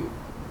all of you.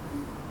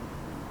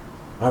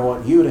 I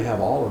want you to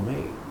have all of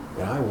me,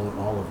 and I want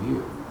all of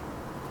you.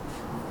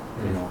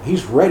 You know,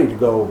 he's ready to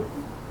go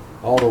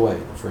all the way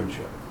in the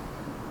friendship.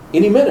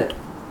 Any minute,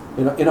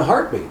 in a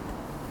heartbeat.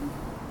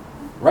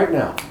 Right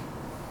now,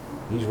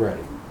 he's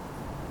ready.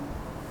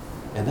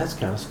 And that's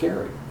kind of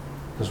scary,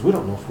 because we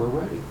don't know if we're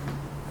ready.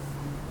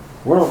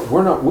 We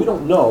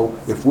don't know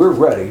if we're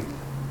ready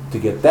to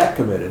get that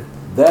committed,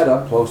 that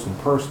up close and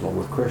personal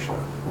with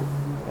Krishna,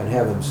 and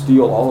have him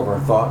steal all of our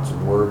thoughts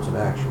and words and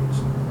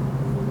actions.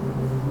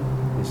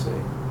 You see?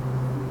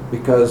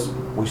 Because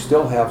we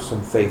still have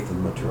some faith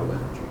in material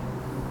energy.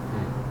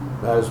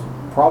 That is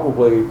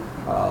probably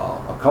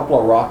a couple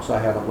of rocks I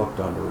haven't looked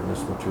under in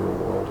this material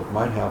world. It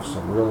might have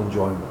some real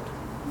enjoyment.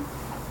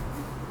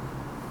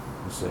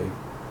 You see?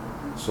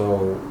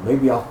 So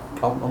maybe I'm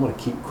going to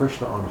keep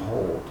Krishna on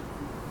hold.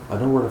 I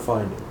know where to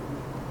find him.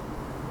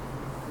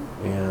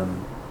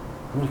 And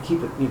I'm going to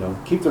keep it,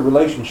 keep the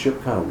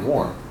relationship kind of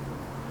warm.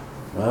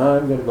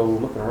 I'm going to go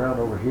looking around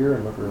over here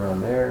and looking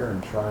around there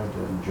and trying to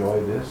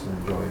enjoy this and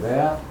enjoy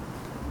that.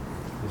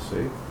 You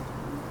see?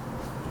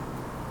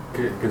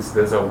 Because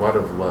there's a lot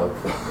of love,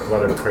 a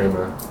lot of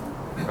prema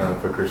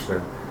for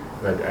Krishna.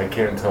 But I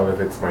can't tell if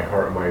it's my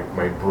heart or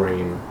my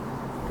brain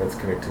that's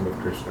connecting with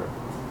Krishna.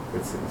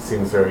 It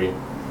seems very,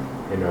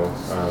 I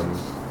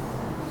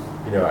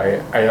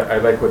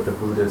like what the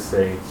Buddhists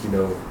say.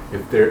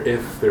 If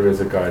there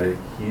is a God,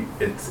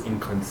 it's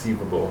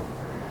inconceivable.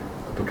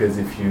 Because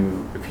if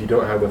you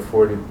don't have the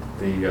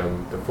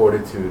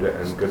fortitude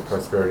and good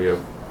prosperity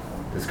of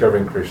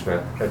discovering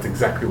Krishna, that's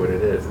exactly what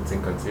it is. It's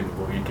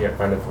inconceivable. You can't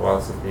find a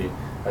philosophy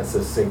as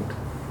succinct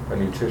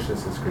and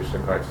nutritious as Krishna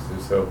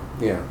consciousness. So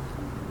yeah,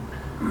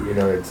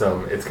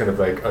 it's kind of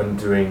like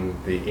undoing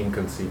the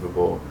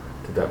inconceivable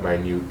to that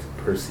minute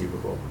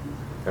perceivable,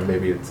 and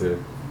maybe it's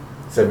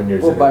 7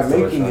 years. Well, by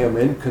making him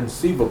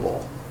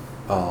inconceivable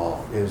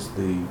is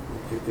the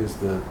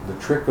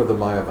trick of the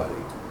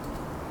Mayavadi.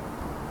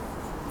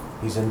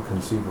 He's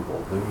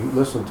inconceivable. You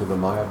listen to the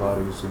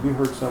Mayavadis. Have you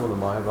heard some of the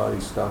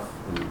Mayavadi stuff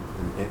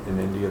in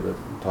India? You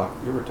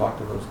ever talk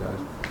to those guys?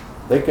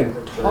 They can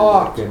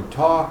talk and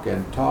talk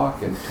and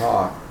talk and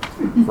talk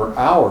for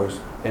hours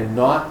and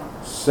not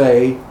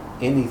say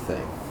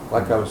anything.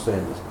 Like I was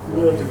saying,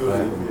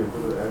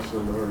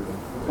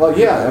 well,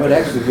 yeah,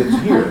 actually, it's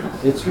here.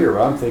 It's here.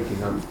 I'm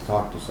thinking. I've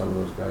talked to some of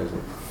those guys,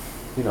 and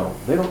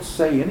they don't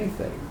say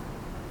anything.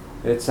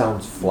 It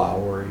sounds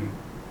flowery.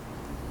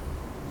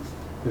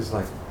 It's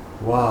like,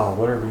 wow,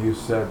 whatever you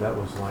said, that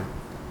was like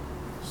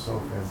so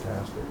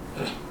fantastic.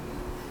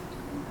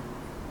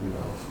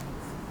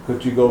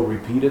 Could you go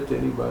repeat it to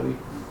anybody?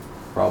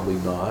 Probably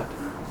not.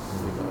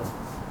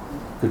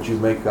 Could you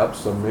make up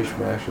some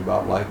mishmash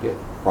about like it?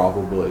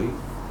 Probably.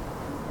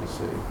 You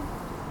see.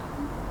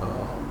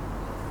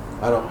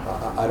 I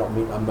don't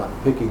mean, I'm not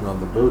picking on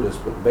the Buddhists,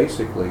 but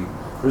basically,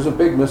 there's a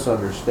big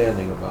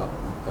misunderstanding about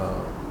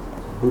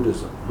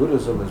Buddhism.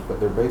 Buddhism is, but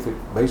they're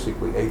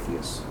basically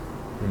atheists.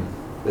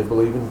 They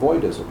believe in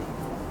voidism.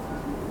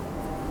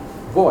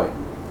 Void.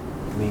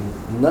 I mean,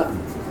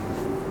 nothing.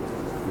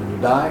 When you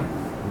die,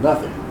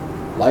 nothing.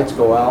 Lights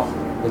go out,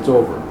 it's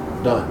over.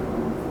 Done.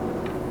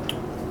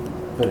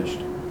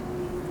 Finished.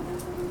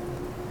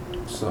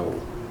 So,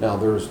 now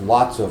there's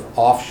lots of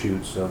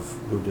offshoots of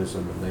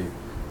Buddhism, and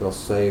they'll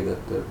say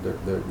that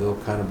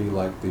they'll kind of be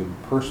like the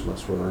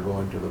impersonalists, where they're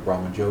going to the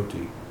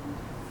Brahmajyoti,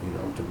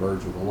 to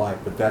merge with the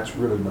light. But that's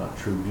really not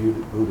true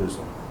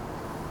Buddhism.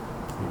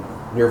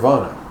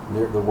 Nirvana.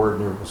 The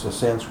word, it's a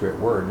Sanskrit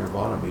word,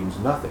 nirvana means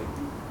nothing.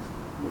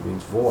 It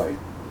means void.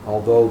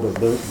 Although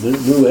the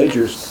New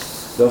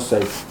Agers, they'll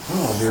say,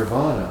 oh,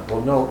 nirvana.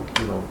 Well, no,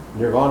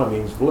 nirvana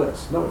means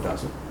bliss. No, it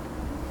doesn't.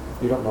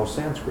 You don't know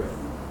Sanskrit.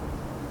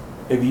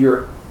 If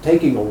you're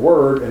taking a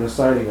word and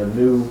assigning a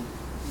new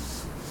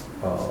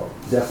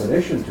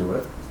definition to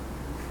it,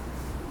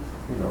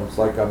 it's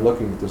like I'm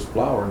looking at this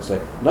flower and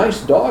say,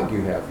 nice dog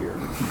you have here.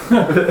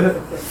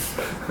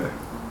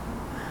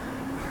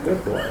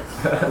 Good boy.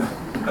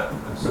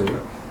 See?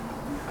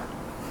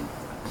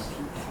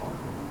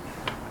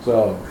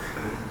 So,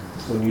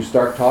 when you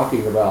start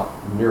talking about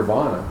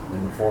nirvana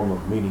in the form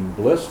of meaning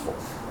blissful,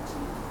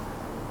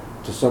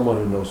 to someone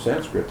who knows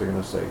Sanskrit, they're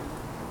going to say,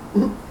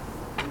 you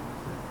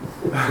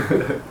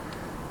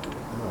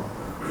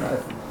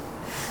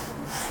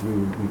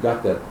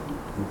got that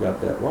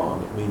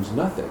wrong. It means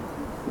nothing.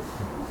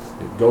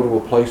 Go to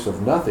a place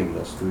of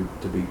nothingness to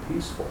be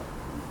peaceful.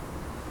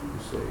 You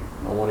see,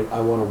 I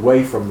want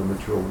away from the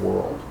material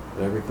world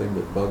and everything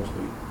that bugs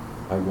me.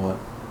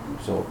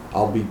 So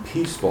I'll be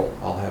peaceful.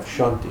 I'll have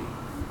shanti,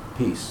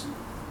 peace,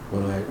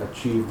 when I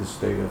achieve the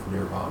state of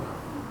nirvana,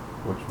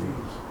 which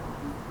means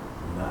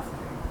nothing.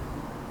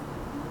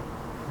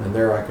 And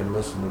there I can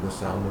listen to the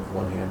sound of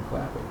one hand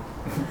clapping.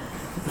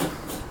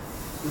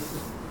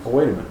 Oh,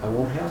 wait a minute, I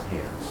won't have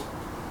hands.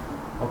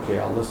 Okay,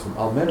 I'll listen.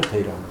 I'll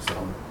meditate on the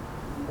sound.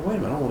 Oh, wait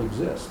a minute, I won't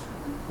exist.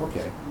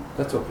 Okay,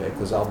 that's okay,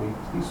 because I'll be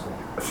peaceful.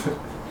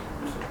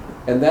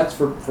 And that's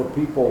for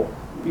people.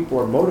 People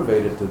are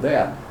motivated to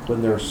that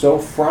when they're so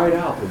fried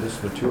out with this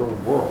material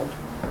world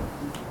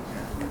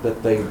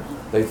that they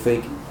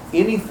think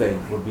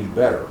anything would be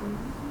better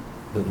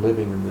than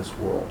living in this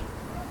world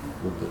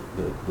with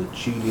the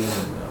cheating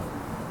and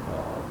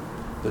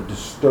the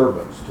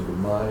disturbance to the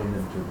mind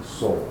and to the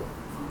soul.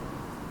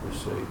 You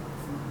see,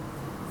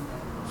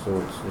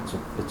 so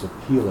it's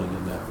appealing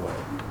in that way.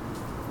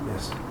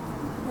 Yes. I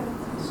have a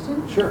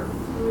question. Sure.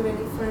 Are you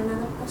ready for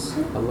another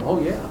question? Oh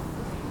yeah.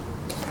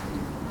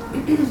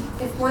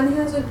 If one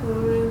has a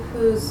guru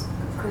who's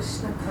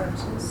Krishna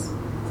conscious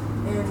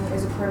and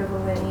is a part of a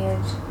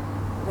lineage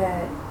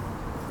that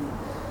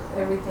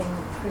everything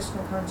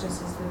Krishna conscious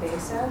is the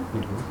base of,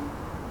 Mm-hmm.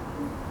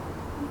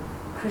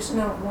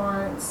 Krishna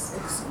wants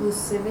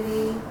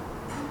exclusivity,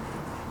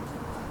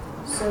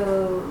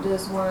 so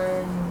does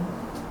one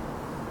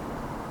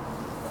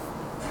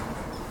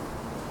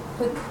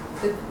put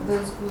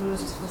those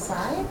gurus to the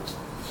side?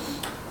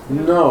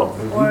 No,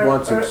 he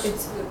wants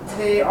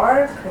they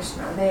are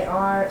Krishna. They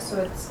are,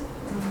 so it's...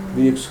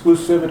 the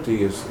exclusivity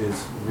is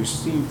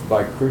received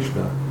by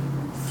Krishna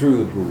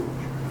through the Guru.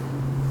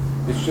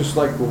 It's just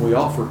like when we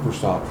offer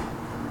prasadam.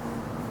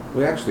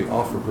 We actually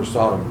offer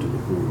prasadam to the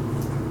Guru.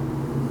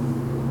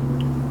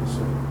 You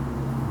see,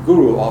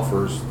 Guru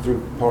offers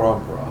through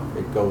parampara.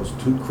 It goes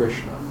to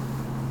Krishna,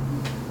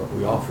 but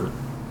we offer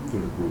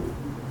through the Guru.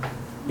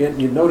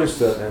 And you notice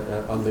that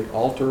on the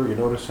altar, you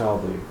notice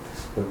how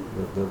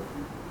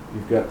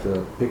you've got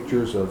the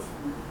pictures of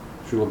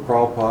Srila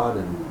Prabhupada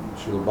and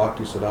Srila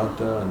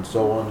Bhaktisiddhanta and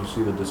so on. You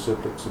see the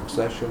disciplic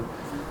succession.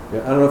 I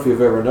don't know if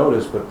you've ever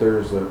noticed, but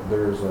there's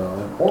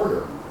an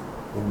order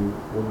when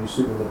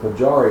the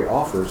Pujari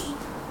offers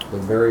the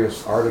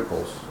various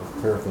articles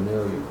of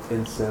paraphernalia,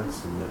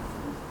 incense and the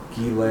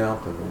ghee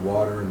lamp and the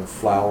water and the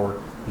flour.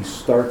 He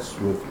starts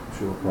with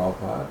Srila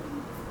Prabhupada.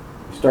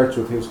 He starts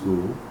with his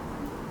guru.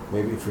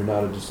 Maybe if you're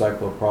not a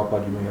disciple of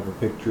Prabhupada, you may have a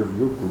picture of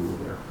your guru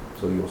there.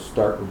 So you'll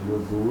start with your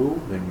guru,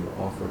 then you'll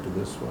offer to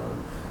this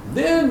one.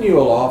 Then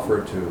you'll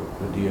offer to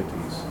the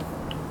deities.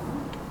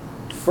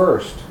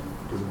 First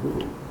to the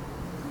guru.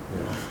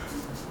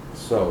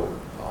 So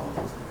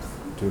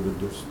to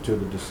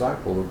the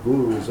disciple, the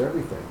guru is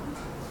everything.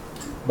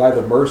 By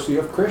the mercy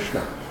of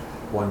Krishna,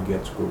 one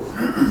gets guru.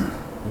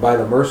 By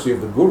the mercy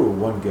of the guru,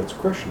 one gets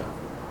Krishna.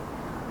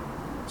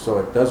 So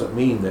it doesn't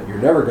mean that you're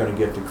never going to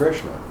get to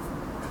Krishna.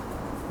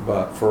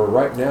 But for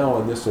right now,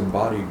 in this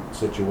embodied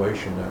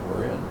situation that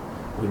we're in,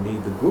 we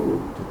need the Guru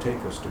to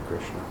take us to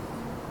Krishna.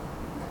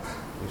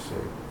 You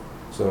see?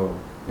 So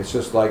it's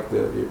just like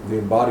the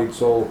embodied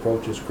soul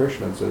approaches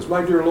Krishna and says,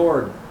 "My dear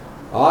Lord,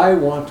 I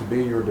want to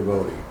be your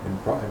devotee." And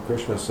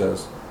Krishna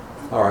says,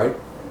 "All right,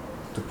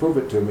 to prove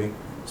it to me,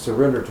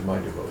 surrender to my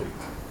devotee.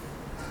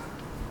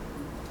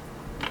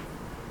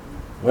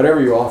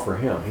 Whatever you offer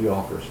him, he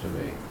offers to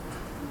me."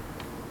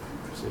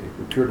 See,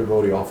 the pure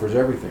devotee offers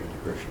everything to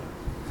Krishna.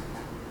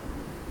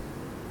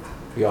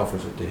 He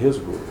offers it to his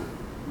guru,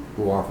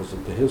 who offers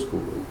it to his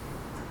guru,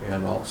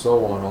 and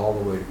so on all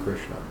the way to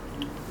Krishna.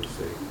 You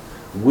see,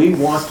 we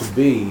want to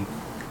be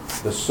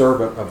the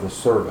servant of the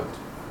servant,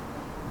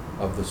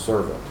 of the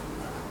servant,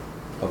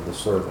 of the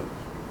servant.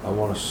 I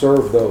want to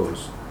serve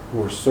those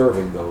who are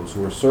serving those,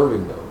 who are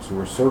serving those, who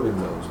are serving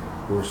those,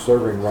 who are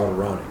serving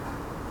Radharani,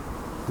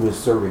 who is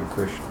serving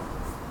Krishna.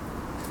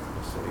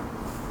 You see.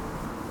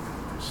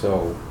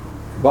 So,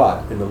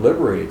 but in the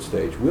liberated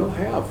stage, we'll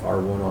have our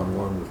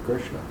one-on-one with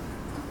Krishna.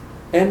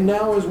 And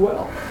now as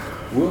well,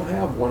 we'll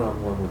have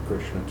one-on-one with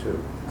Krishna too.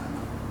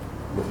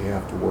 But we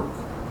have to work.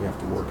 We have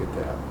to work at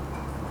that.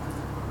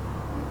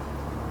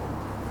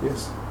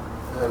 Yes.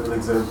 I have an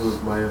example of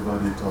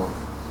Mayavadi talk.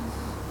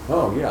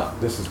 Oh yeah,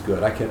 this is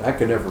good. I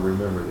can never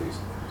remember these.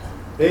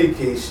 Hey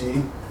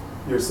Keishi,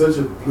 you're such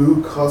a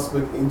blue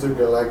cosmic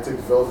intergalactic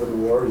velvet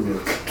warrior.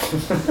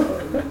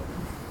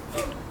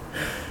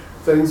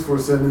 Thanks for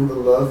sending the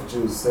love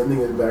juice,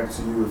 sending it back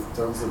to you with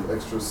tons of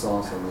extra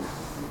sauce on it.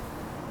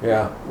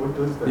 Yeah. What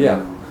does that Yeah.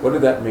 mean? What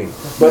did that mean?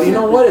 But you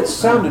know what? It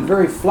sounded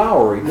very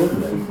flowery,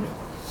 didn't it?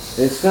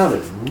 It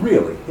sounded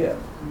really hip.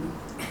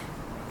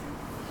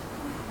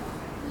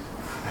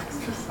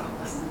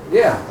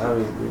 Yeah, I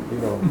mean, you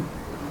know,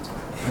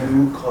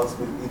 Blue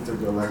cosmic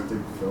intergalactic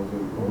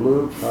velvet warrior.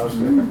 blue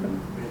cosmic.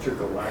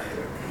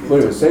 Intergalactic. Wait a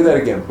minute, say that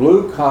again.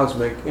 Blue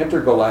cosmic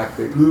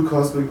intergalactic Blue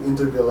cosmic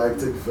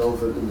intergalactic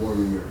velvet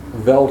warrior.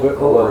 velvet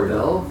warrior.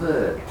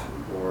 Velvet.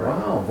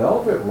 Wow,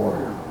 velvet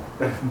warrior.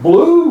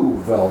 Blue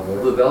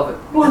velvet. Blue velvet.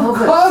 Blue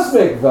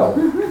cosmic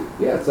velvet.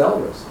 Yeah, it's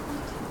Elvis.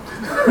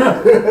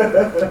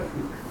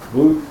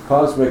 Blue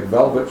cosmic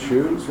velvet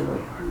shoes. You know.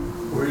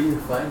 Where are you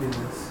finding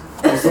this?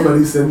 Oh,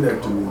 somebody sent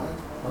that to me.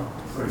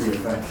 What do you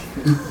think?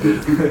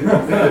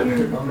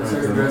 I'm gonna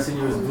start addressing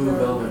you as blue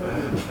velvet.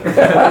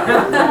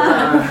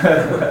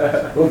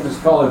 We'll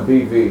just call it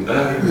BV.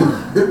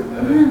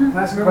 Can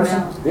I ask a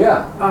question?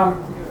 Yeah.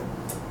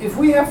 If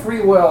we have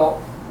free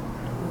will,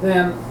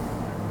 then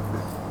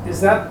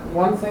is that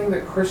one thing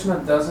that Krishna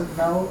doesn't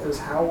know, is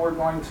how we're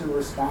going to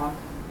respond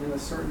in a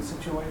certain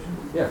situation?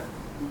 Yeah.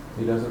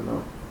 He doesn't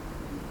know.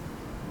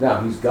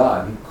 Now, he's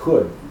God. He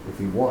could if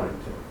he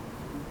wanted to.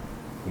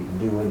 He can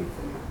do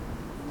anything.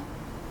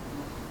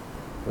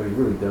 But he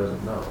really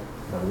doesn't know.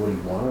 Now, would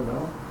he want to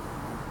know?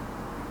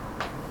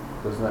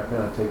 Doesn't that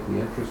kind of take the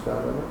interest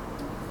out of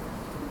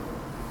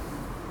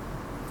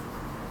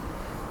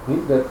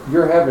it? That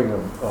you're having a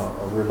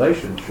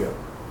relationship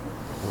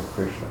with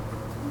Krishna.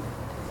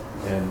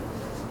 And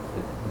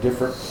at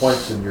different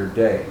points in your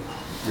day,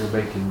 you're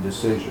making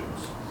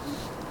decisions.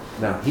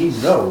 Now, he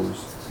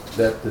knows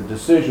that the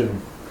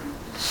decisions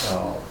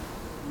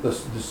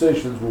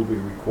will be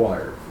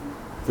required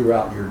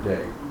throughout your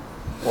day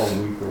or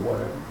week or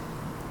whatever.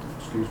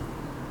 Excuse me.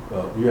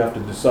 You have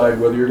to decide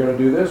whether you're going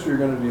to do this or you're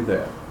going to do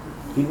that.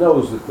 He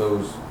knows that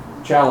those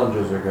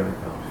challenges are going to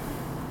come.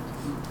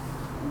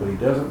 But he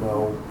doesn't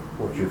know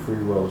what your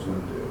free will is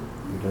going to do.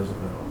 He doesn't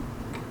know.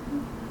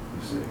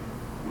 You see.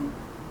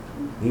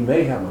 He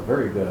may have a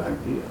very good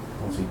idea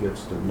once he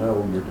gets to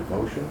know your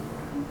devotion.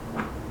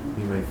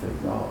 He may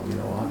think, oh, you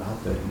know, I'll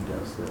bet he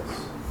does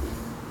this.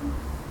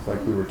 It's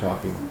like we were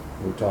talking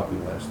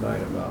last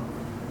night about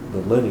the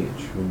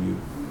lineage.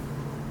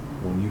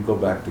 When you go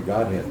back to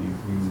Godhead,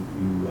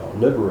 you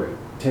liberate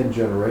 10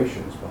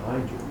 generations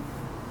behind you.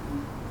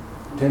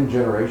 10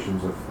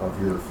 generations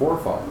of your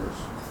forefathers,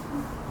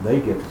 they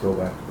get to go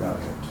back to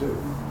Godhead too.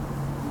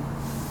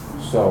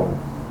 So,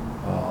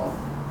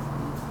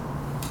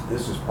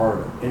 this is part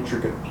of an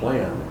intricate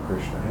plan that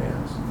Krishna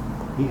has.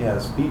 He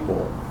has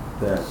people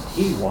that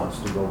he wants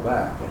to go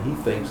back, and he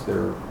thinks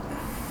they're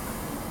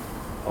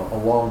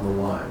along the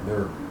line.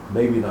 They're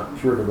maybe not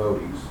pure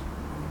devotees,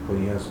 but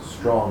he has a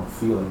strong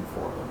feeling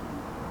for them,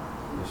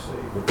 you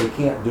see. But they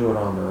can't do it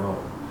on their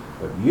own.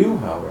 But you,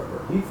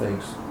 however, he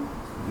thinks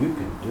you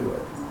can do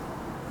it.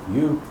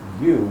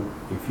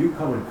 If you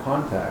come in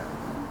contact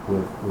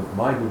with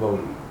my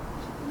devotee,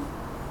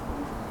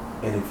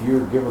 and if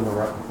you're given the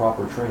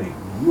proper training,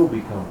 you'll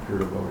become pure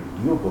devotee.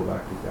 You'll go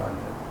back to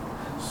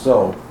Godhead.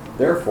 So,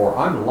 therefore,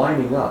 I'm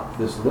lining up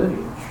this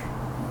lineage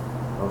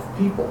of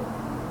people.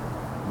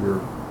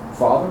 Your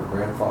father,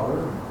 grandfather,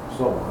 and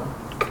so on,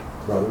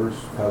 brothers,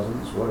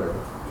 cousins,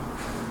 whatever.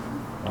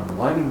 I'm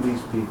lining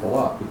these people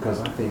up because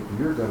I think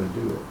you're going to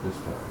do it this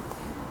time,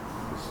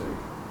 you see.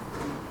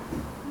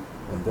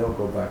 And they'll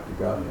go back to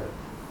Godhead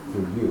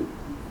through you.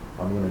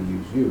 I'm going to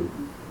use you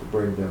to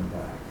bring them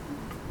back.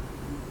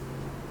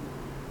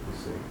 You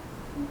see.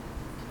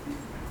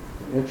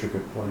 An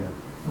intricate plan.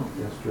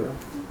 Yes, Joe?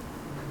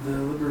 The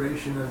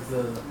liberation of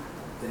the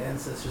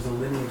ancestors, the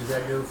lineage, does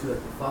that go through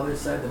like the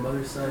father's side, the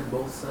mother's side,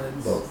 both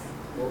sides? Both.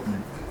 Both.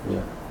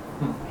 Yeah.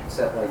 Is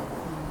that like,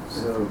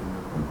 so,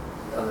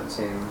 on the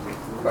same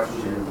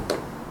question,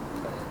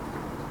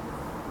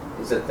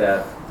 is it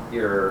that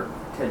your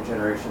 10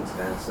 generations of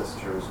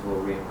ancestors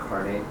will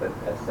reincarnate, but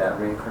at that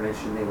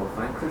reincarnation they will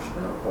find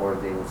Krishna, or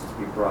they will just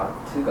be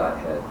brought to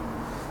Godhead?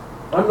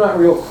 I'm not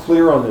real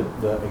clear on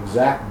the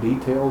exact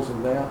details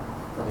of that.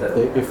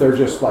 If they're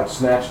just like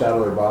snatched out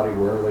of their body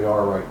wherever they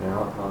are right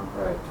now.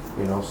 Right.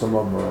 You know, some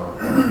of them are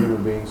a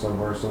human being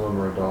somewhere, some of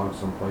them are a dog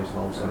someplace, and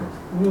all of a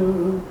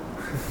sudden,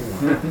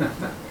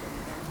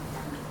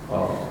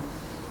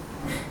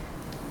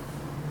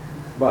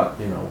 but,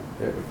 you know,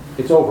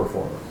 it's over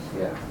for them.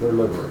 Yeah. They're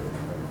liberated.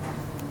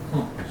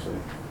 You see.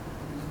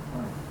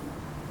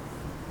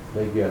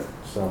 They get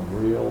some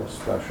real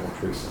special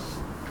treatment.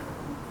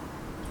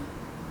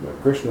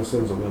 But Krishna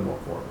sends a limo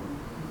for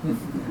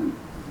them.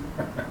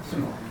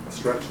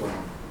 Stretch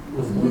line.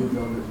 With blue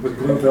velvet. With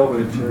blue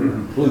velvet interior.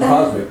 Blue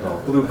cosmic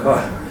velvet. Blue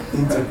cotton.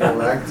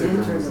 Intergalactic.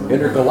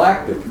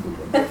 Intergalactic.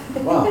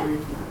 Wow.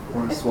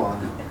 Or a swan.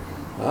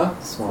 Huh?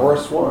 Swan. Or a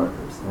swan.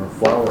 or a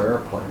flower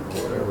airplane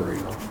or whatever,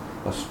 you know,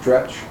 a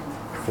stretch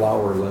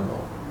flower limo.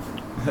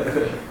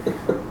 Okay,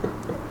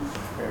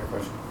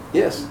 question.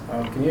 Yes.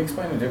 Can you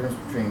explain the difference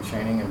between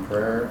chanting and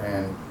prayer,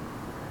 and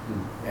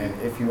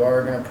if you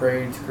are going to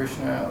pray to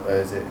Krishna,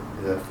 is it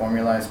a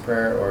formalized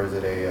prayer or is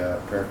it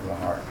a prayer from the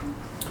heart?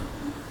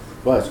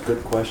 Well, it's a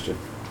good question.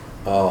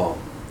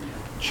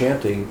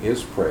 Chanting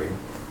is praying.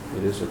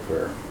 It is a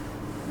prayer.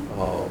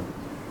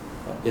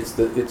 It's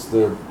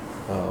the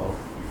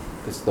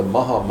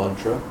Maha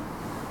mantra.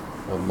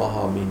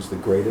 Maha means the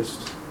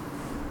greatest,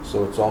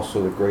 so it's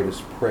also the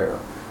greatest prayer.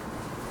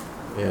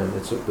 And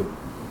it's the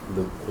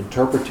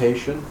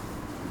interpretation,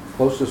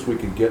 closest we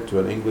could get to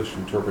an English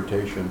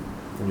interpretation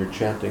when you're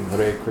chanting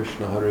Hare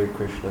Krishna,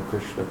 Krishna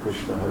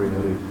Krishna, Hare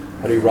Hare,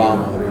 Hare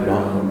Rama,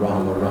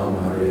 Rama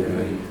Rama, Hare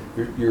Hare.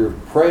 You're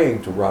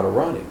praying to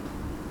Radharani.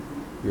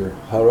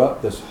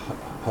 This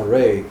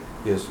Hare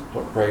is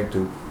praying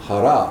to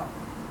Hara,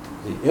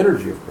 the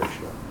energy of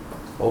Krishna.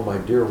 Oh my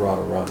dear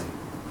Radharani,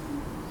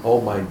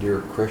 oh my dear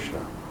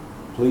Krishna,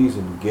 please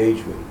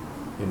engage me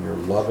in your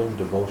loving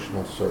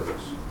devotional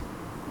service.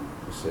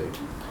 You see.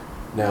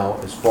 Now,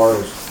 as far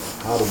as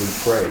how do we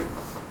pray,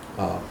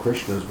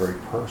 Krishna is very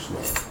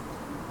personal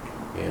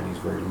and he's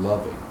very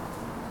loving.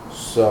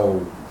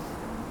 So,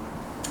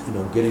 you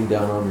know, getting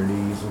down on your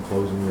knees and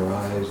closing your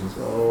eyes and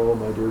say, "Oh,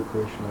 my dear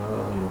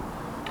Krishna,"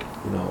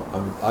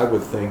 I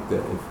would think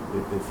that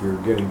if you're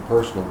getting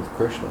personal with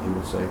Krishna, he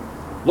would say,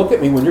 "Look at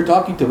me when you're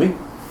talking to me.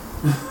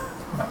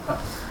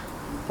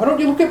 Why don't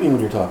you look at me when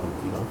you're talking to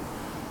me?" You know,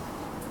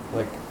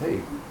 like,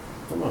 hey,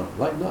 come on,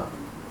 lighten up.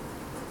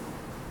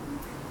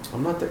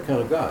 I'm not that kind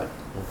of God,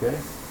 okay?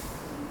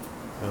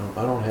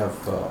 I don't have.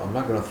 I'm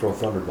not going to throw a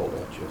thunderbolt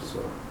at you.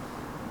 So,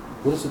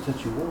 what is it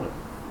that you want?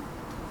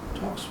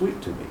 Talk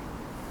sweet to me.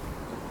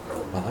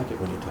 I like it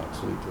when you talk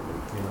sweet to me.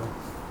 You know,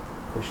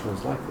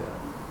 Krishna's like that.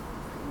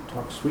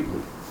 Talk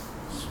sweetly,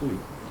 sweet.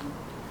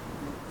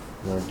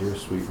 My dear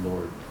sweet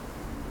Lord.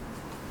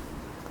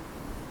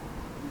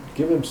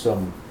 Give him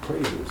some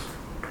praises.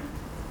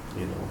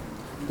 You know,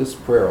 this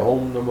prayer,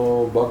 Om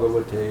Namo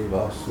Bhagavate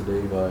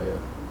Vasudevaya,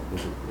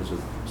 is a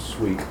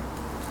sweet.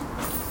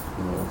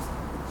 You know,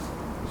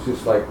 it's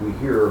just like we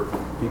hear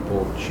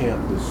people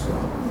chant this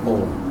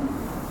Om.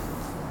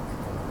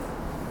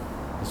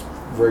 It's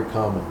very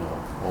common now.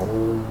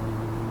 Om,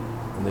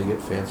 and they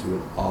get fancy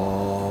with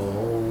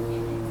Om.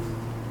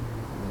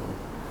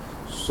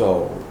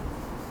 So,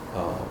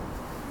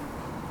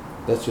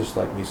 that's just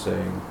like me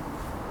saying,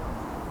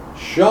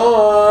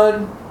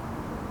 Sean!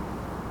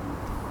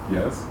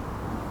 Yes?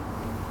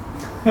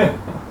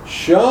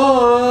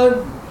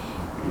 Sean!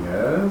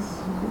 Yes?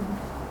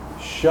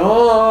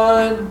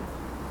 Sean!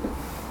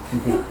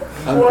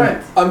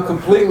 What? I'm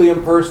completely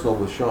impersonal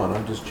with Sean.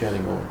 I'm just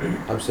chanting Om.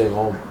 I'm saying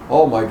Om.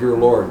 Oh, my dear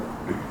Lord,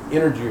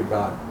 energy of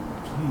God,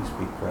 please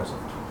be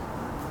present.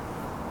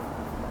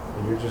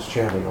 And you're just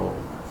chanting Om.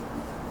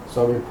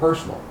 So I'm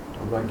impersonal.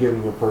 I'm not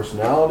giving you a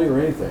personality or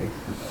anything.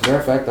 As a matter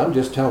of fact, I'm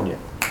just telling you,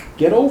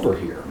 get over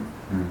here.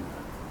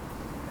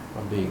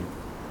 I'm being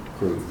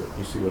crude, but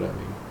you see what I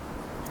mean.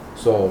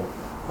 So,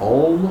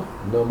 Om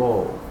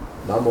Namo.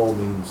 Namo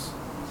means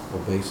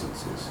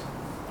obeisances.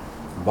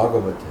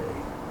 Bhagavate.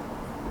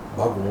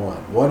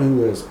 Bhagawan. One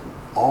who is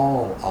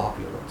all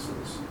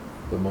opulences.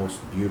 The most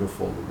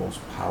beautiful, the most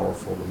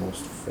powerful, the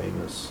most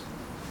famous,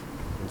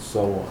 and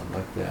so on,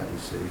 like that, you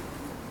see.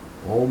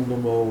 Om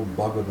Namo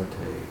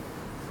Bhagavate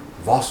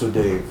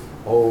Vasudev,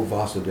 O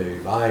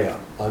Vasudev,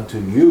 unto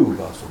you,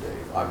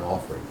 Vasudev, I'm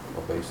offering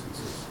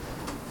obeisances,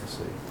 you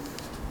see.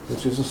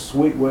 Which is a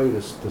sweet way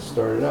to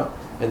start it out.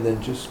 And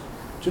then just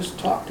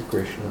talk to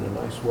Krishna in a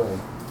nice way,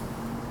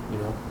 you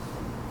know.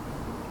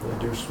 My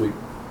dear sweet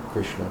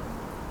Krishna,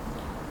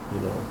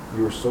 you know,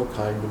 you are so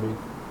kind to me.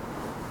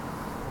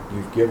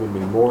 You've given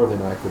me more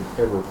than I could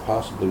ever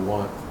possibly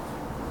want.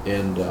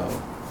 And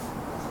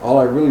all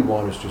I really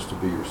want is just to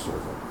be your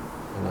servant.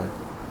 And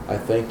I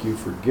thank you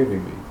for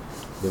giving me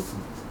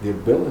the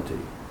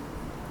ability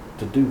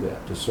to do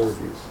that, to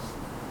serve you.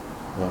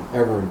 I'm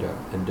ever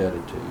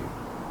indebted to you.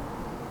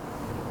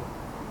 You know,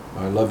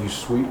 I love you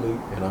sweetly,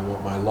 and I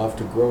want my love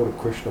to grow to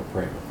Krishna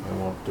Prema.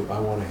 I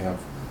want to have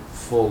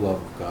full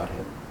love of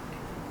Godhead.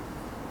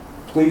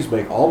 Please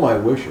make all my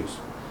wishes.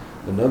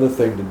 Another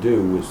thing to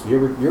do is, you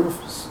ever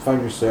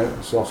find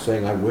yourself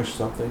saying, "I wish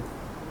something"?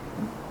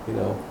 You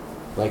know,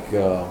 like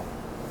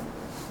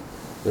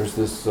there's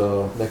this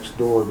next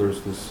door.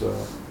 There's this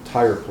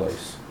tire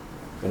place,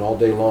 and all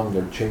day long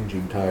they're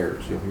changing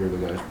tires. You'll hear the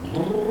guys.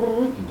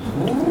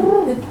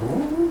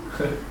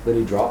 Then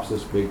he drops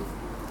this big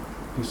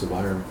piece of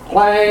iron.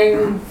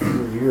 Clang!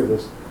 You hear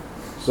this.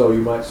 So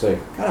you might say,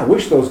 "God, I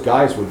wish those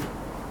guys would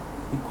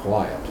be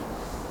quiet."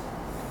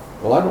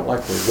 Well, I don't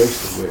like to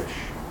waste a wish.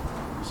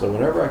 So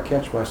whenever I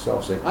catch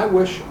myself saying, "I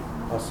wish,"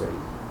 I'll say,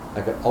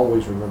 I can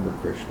always remember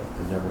Krishna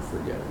and never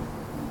forget him.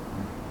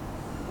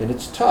 And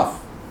it's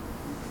tough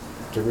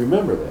to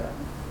remember that,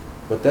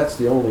 but that's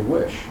the only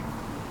wish.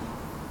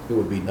 It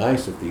would be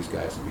nice if these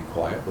guys would be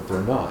quiet, but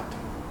they're not.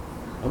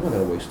 I'm not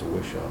going to waste a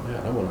wish on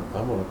that.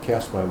 I'm going to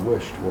cast my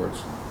wish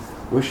towards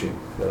wishing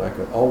that I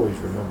could always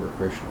remember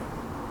Krishna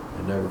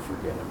and never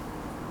forget him.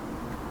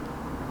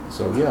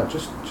 So yeah,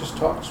 just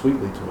talk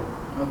sweetly to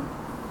him.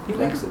 He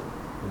likes it.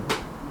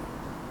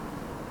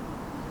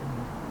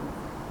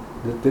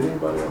 Did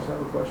anybody else have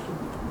a question?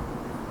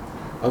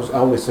 I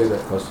only say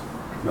that because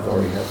you've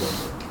already had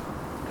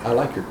one. I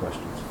like your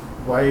questions.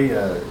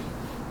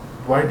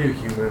 Why do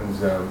humans,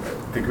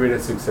 the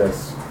greatest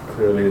success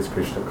clearly is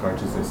Krishna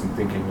consciousness and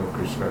thinking of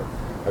Krishna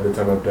at the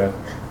time of death.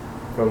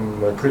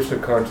 From a Krishna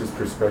conscious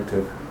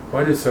perspective,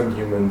 why do some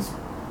humans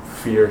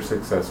fear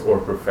success or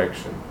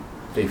perfection?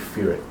 They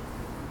fear it.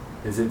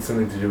 Is it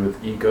something to do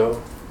with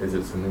ego? Is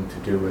it something to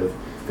do with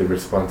the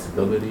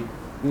responsibility?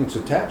 It's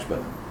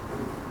attachment.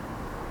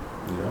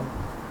 You know,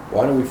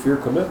 why do we fear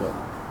commitment?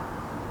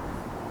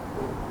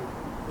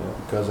 You know,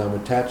 because I'm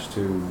attached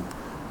to,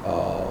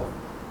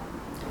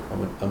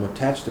 I'm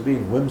attached to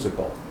being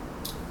whimsical.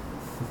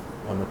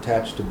 I'm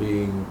attached to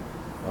being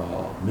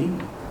me.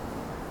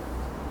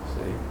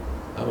 See,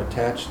 I'm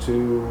attached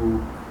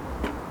to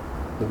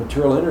the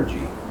material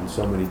energy in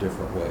so many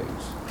different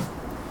ways.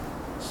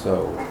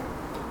 So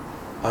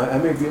I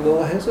may be a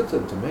little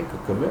hesitant to make a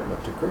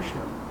commitment to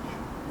Krishna.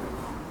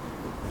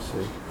 You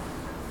see.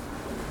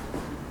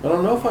 I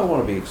don't know if I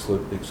want to be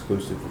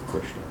exclusive with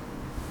Krishna.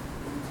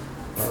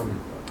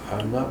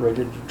 I'm not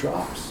ready to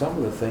drop some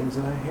of the things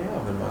that I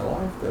have in my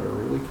life that are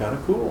really kind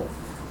of cool.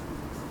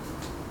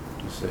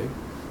 You see?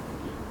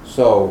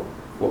 So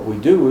what we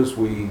do is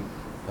we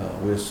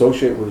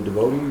associate with the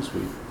devotees,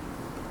 we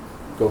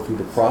go through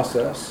the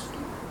process,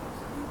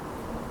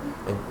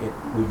 and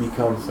we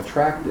become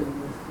attracted,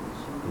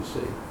 you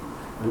see.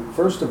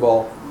 First of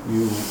all,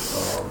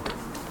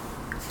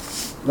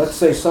 let's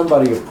say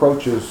somebody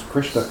approaches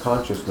Krishna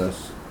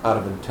consciousness out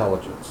of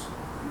intelligence.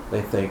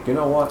 They think, you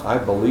know what, I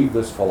believe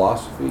this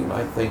philosophy and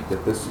I think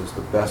that this is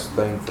the best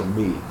thing for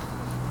me.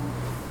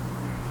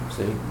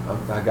 See,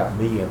 I got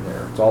me in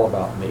there. It's all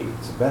about me.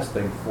 It's the best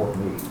thing for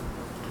me.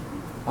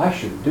 I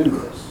should do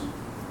this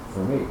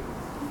for me.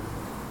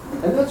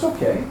 And that's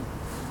okay,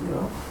 you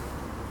know.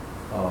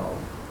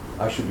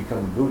 I should become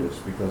a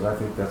Buddhist because I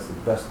think that's the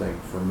best thing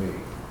for me.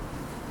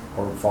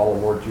 Or follow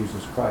Lord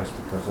Jesus Christ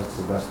because that's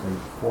the best thing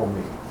for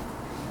me.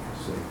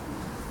 See?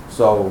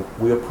 So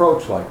we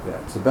approach like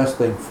that. It's the best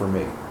thing for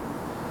me.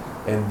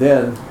 And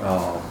then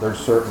there's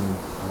certain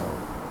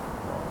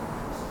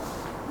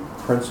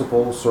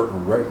principles,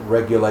 certain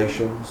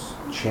regulations,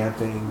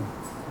 chanting,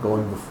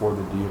 going before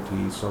the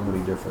deity, so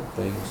many different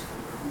things.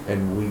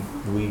 And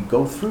we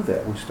go through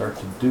that. We start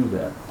to do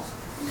that.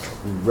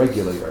 We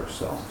regulate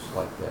ourselves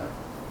like that.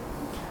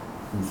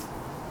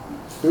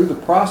 Through the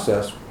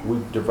process, we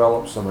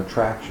develop some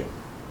attraction.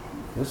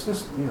 This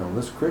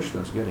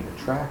Krishna is getting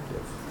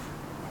attractive.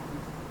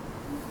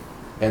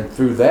 And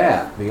through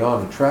that,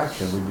 beyond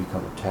attraction, we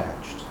become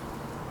attached.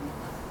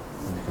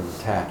 We become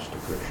attached to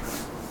Krishna.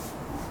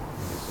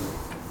 You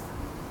see?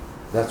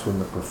 That's when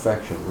the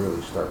perfection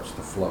really starts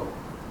to flow.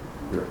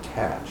 You're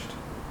attached.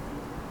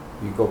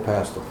 You go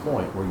past the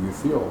point where you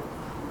feel,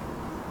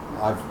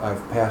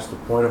 I've passed the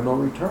point of no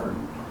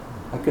return.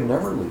 I could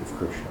never leave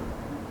Krishna.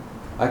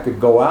 I could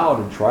go out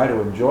and try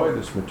to enjoy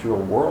this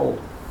material world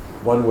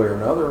one way or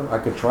another. I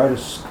could try to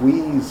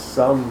squeeze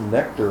some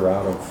nectar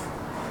out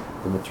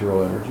of the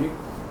material energy.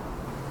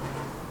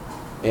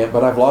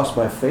 But I've lost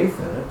my faith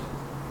in it.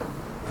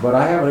 But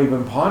I haven't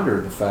even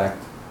pondered the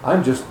fact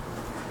I'm just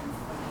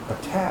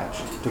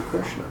attached to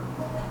Krishna.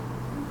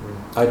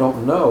 I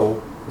don't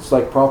know. It's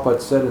like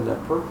Prabhupada said in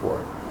that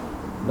purport,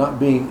 not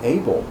being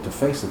able to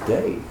face a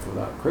day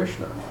without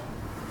Krishna.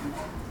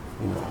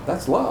 You know,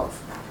 that's love.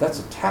 That's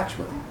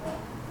attachment.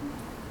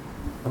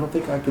 I don't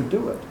think I could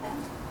do it,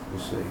 you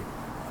see.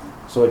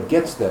 So it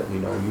gets that, you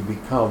know, you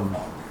become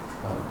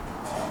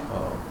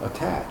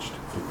attached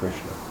to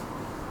Krishna.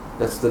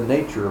 That's the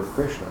nature of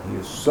Krishna. He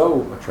is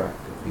so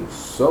attractive. He is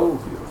so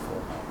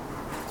beautiful,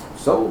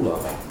 so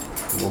loving.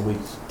 When we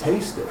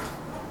taste it,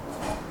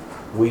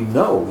 we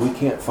know we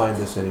can't find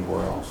this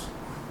anywhere else.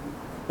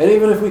 And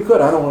even if we could,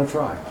 I don't want to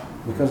try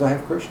because I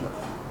have Krishna.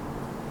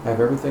 I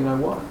have everything I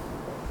want,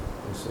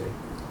 you see.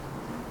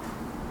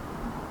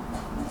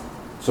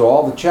 So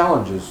all the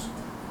challenges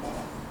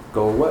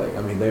go away.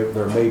 I mean,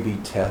 there may be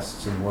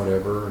tests and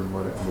whatever,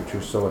 but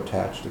you're so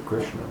attached to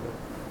Krishna that,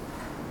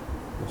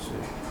 you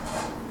see.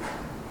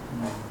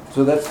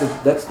 So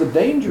that's the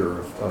danger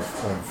of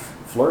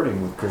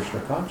flirting with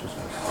Krishna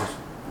consciousness.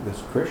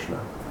 This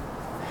Krishna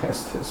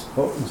has this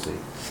potency.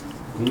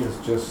 He is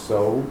just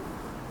so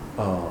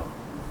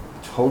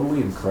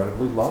totally,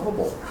 incredibly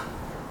lovable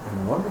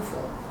and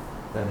wonderful,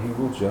 and he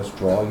will just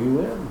draw you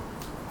in.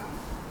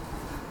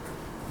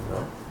 You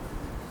know.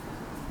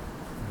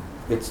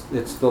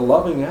 It's the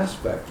loving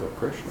aspect of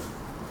Krishna.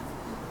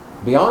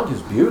 Beyond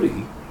his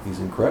beauty, he's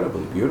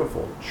incredibly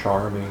beautiful,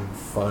 charming,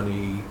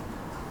 funny,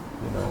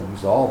 you know,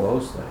 he's all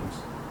those things.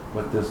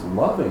 But this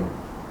loving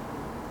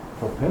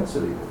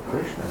propensity that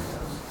Krishna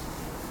has,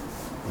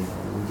 you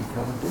know, we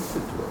become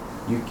addicted to it.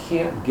 You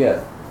can't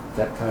get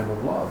that kind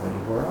of love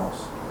anywhere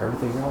else.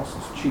 Everything else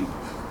is cheap.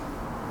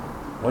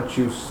 once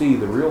you see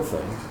the real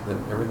thing,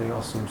 then everything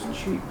else seems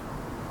cheap.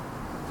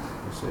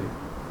 You see?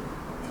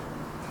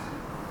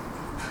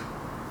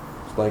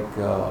 It's like,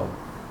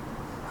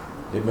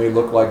 it may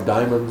look like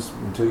diamonds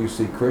until you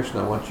see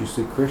Krishna. Once you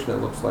see Krishna,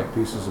 it looks like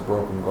pieces of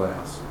broken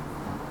glass.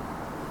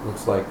 It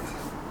looks like,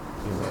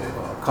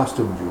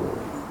 costume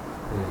jewelry.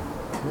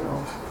 You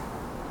know,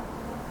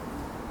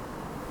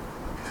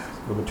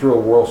 the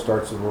material world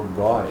starts a little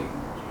gaudy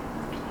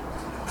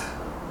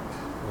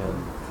and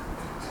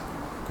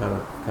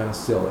kind of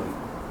silly.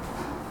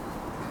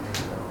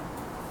 You know.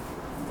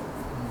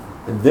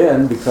 And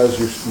then, because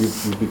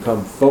you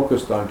become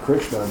focused on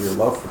Krishna and your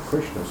love for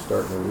Krishna is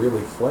starting to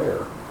really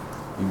flare,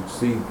 you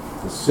see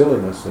the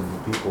silliness in the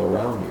people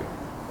around you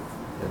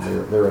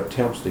and their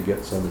attempts to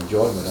get some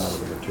enjoyment out of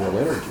the material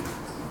energy.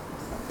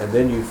 And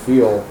then you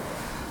feel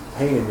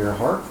pain in your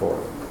heart for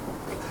them.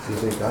 You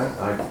think,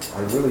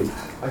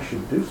 I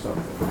should do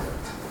something here.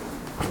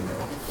 You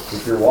know,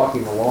 if you're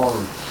walking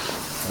along,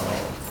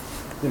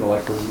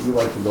 like when you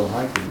like to go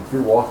hiking, if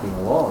you're walking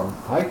along,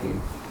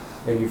 hiking,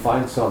 and you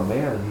find some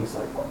man and he's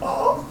like,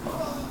 oh,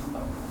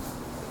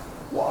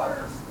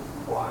 water.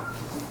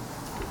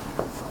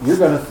 You're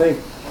going to think,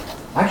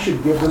 I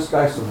should give this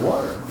guy some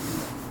water.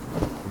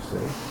 You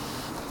see?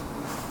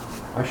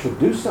 I should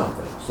do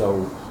something.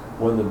 So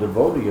when the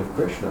devotee of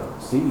Krishna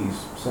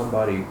sees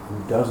somebody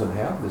who doesn't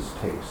have this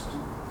taste,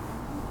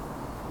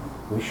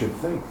 we should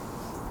think,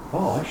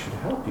 oh, I should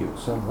help you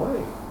some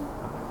way.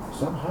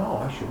 Somehow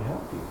I should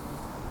help you.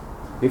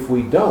 If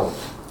we don't,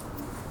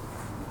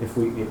 if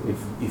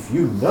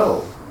you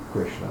know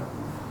Krishna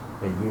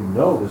and you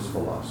know this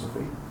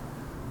philosophy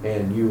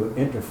and you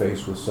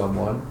interface with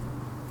someone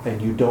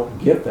and you don't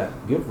give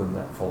them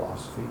that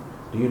philosophy,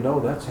 do you know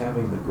that's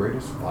having the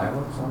greatest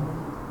violence on them?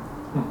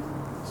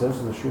 It says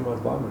in the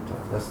Srimad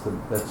Bhagavatam,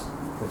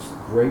 that's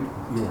great.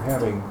 You're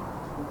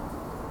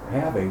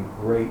having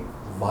great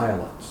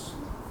violence.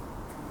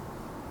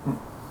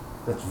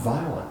 That's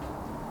violent.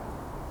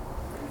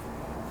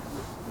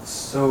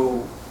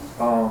 So,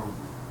 not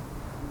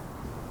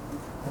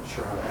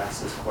sure how to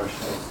ask this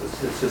question.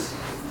 It's just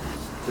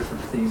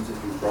different themes that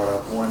you brought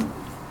up. One,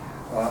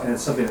 and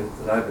it's something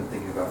that I've been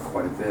thinking about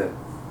quite a bit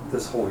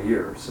this whole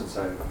year since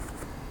I,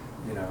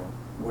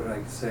 what did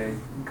I say?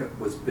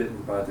 Was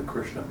bitten by the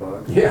Krishna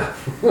bug. Yeah.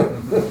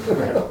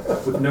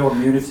 With no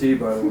immunity,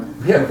 by the way.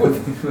 Yeah,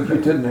 you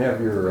didn't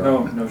have your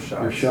no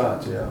shots. Your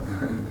shots, yeah.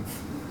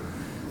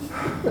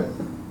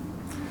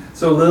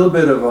 So a little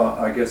bit of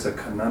I guess a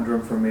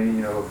conundrum for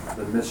me,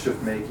 the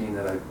mischief making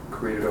that I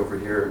created over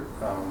here,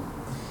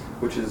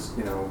 which has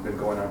been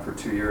going on for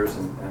 2 years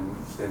and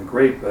been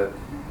great, but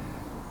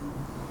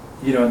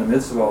in the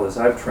midst of all this,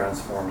 I've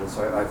transformed, and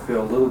so I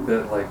feel a little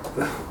bit like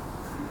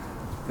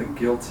the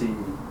guilty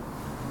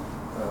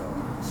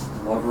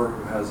lover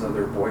who has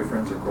other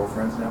boyfriends or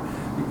girlfriends now,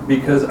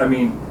 because I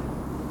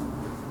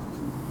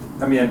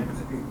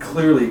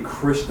clearly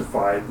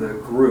Krishnified the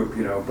group,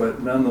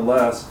 but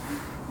nonetheless,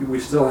 we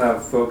still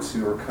have folks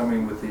who are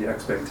coming with the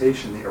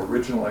expectation, the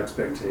original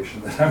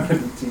expectation, that I'm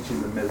going to be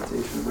teaching the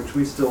meditation, which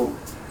we still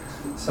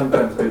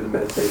sometimes do the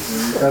meditation.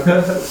 As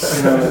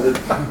a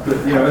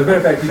matter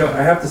of fact,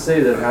 I have to say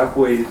that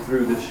halfway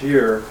through this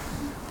year,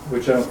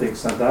 which I don't think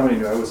Sandamani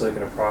knew, I was like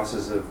in a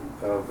process of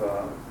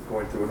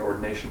going through an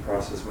ordination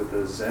process with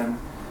the Zen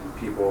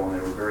people, and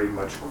they were very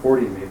much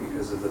courting me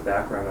because of the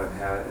background I've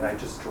had, and I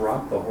just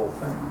dropped the whole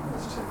thing,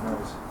 as Tim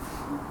knows,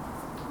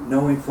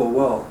 knowing full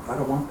well I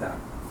don't want that.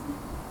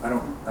 I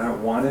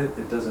don't want it.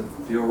 It doesn't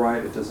feel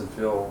right. It doesn't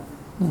feel.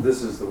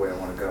 This is the way I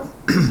want to go.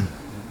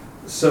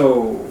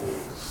 So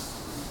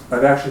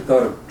I've actually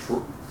thought of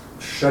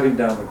shutting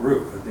down the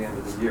group at the end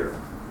of the year.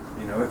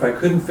 If I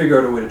couldn't figure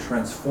out a way to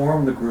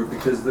transform the group,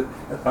 because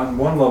on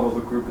one level the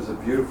group is a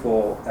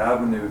beautiful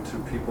avenue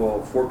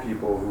for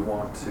people who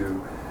want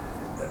to,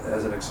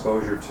 as an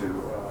exposure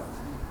to,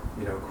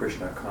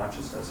 Krishna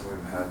consciousness. And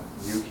we've had,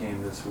 you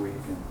came this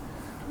week, and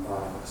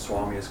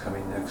Swami is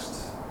coming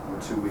next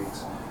 2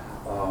 weeks.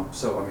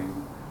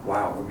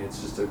 Wow.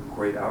 It's just a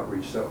great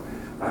outreach. So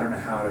I don't know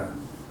how to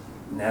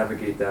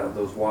navigate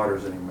those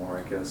waters anymore,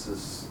 I guess,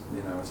 as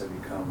I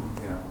become,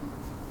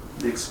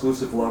 the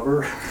exclusive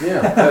lover.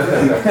 Yeah.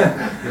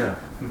 Yeah.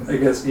 I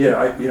guess,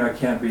 I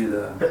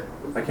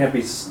can't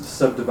be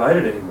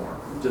subdivided anymore.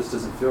 It just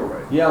doesn't feel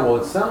right. Yeah, well,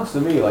 it sounds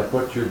to me like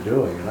what you're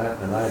doing,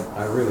 and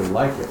I really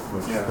like it,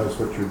 because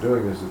what you're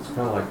doing is it's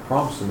kind of like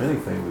promise them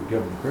anything but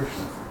give them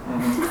Krishna.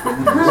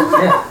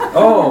 Mm-hmm.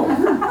 Oh,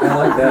 I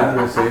like that.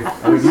 You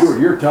see,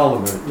 you're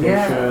telling them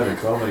meditation and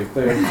so many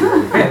things,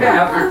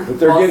 but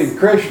they're getting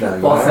Krishna.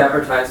 False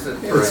advertisement.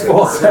 It's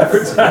false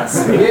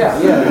advertising. Yeah,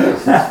 it is.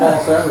 It's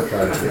false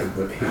advertising,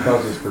 but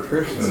because it's for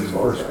Krishna, it's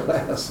first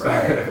class.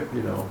 Right.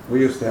 We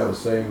used to have a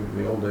saying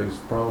in the old days: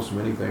 promise them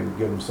anything,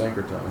 give them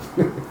Sankirtan.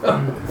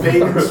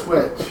 Bait and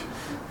switch.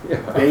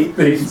 Yeah. Bait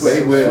and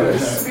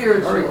switch.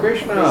 Spiritual. Hare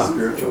Krishna.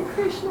 Spiritual.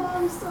 Krishna,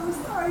 I'm so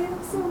sorry.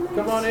 I'm so late.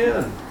 Come on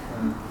in.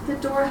 The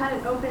door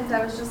hadn't opened.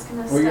 I was just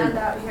going to stand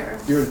out here.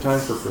 You're in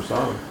time for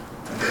prasadam.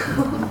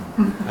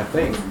 I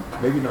think,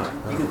 maybe not.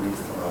 You could leave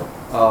it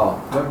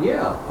alone. But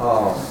yeah,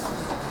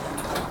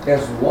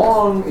 as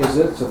long as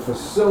it's a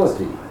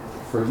facility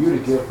for you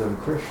to give them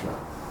Krishna,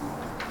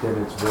 then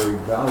it's very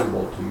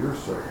valuable to your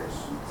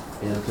service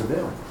and to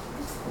them.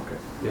 Okay.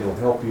 It'll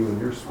help you in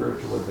your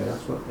spiritual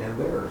advancement and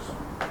theirs.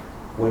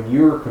 When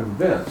you're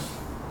convinced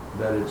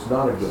that it's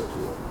not a good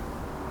tool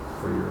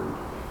for your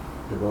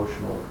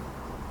devotional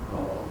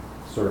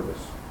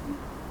service,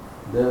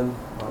 then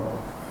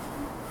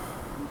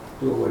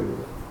do away with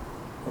it.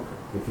 Okay.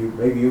 If you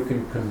maybe you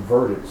can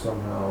convert it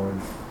somehow,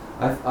 and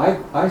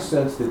I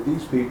sense that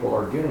these people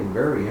are getting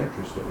very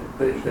interested in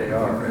it. They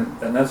are,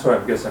 and that's why I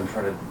guess I'm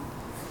trying to,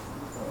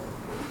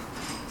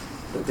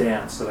 the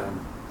dance that I'm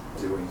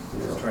doing,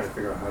 is trying to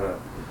figure out how to.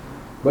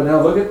 But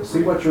now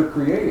see what you're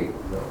creating,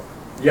 though.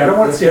 Yeah, I don't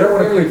want to see. I don't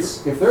want to create.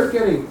 If they're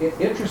getting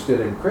interested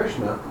in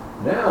Krishna,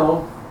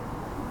 now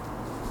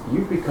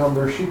you become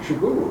their Shiksha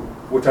guru.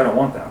 Which I don't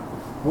want that.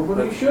 Well,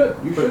 but you should.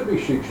 You should be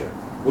Shiksha.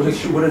 What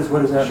is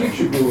that?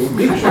 Shiksha guru.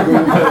 Diksha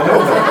guru.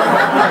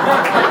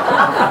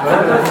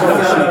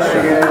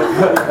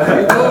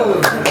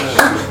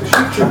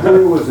 Shiksha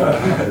guru is a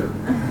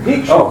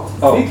teacher.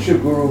 Diksha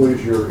guru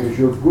is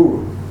your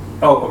guru.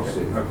 Oh, okay.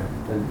 See? Okay.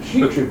 And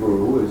Shiksha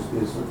guru is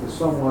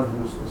someone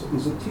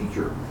who's a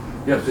teacher.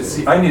 Yeah, but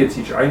see, I need a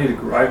teacher. I need a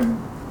guru.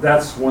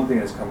 That's one thing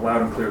that's come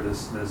loud and clear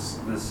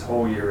this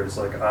whole year is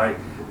like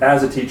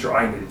as a teacher,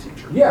 I need a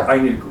teacher. Yeah. I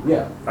need a guru.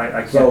 Yeah.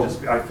 I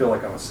can't I feel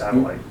like I'm a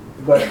satellite.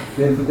 But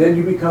then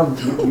you become,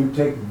 you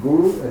take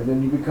guru and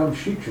then you become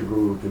Shiksha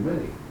guru to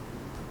many.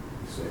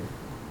 You see.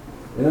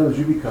 In other words,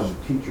 you become a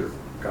teacher.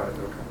 Got it,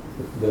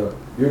 okay.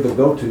 You're the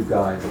go-to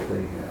guy that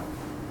they have.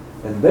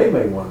 And they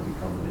may want to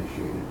become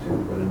initiated too,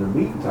 but in the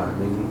meantime,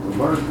 they need to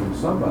learn from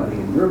somebody,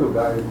 and you're the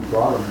guy who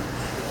brought them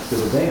to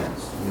the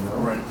dance, you know?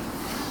 Right.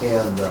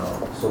 And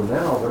so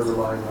now they're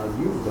relying on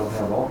you. They'll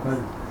have all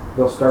kinds,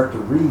 they'll start to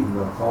read and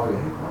they'll call you,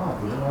 hey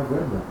Bob, I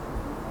read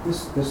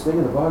this thing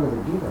in the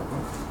Bhagavad Gita.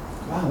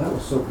 Wow, that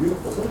was so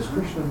beautiful. What does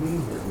Krishna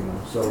mean here?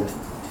 So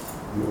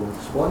you'll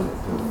explain it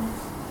to them.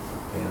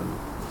 And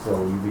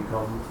so you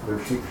become their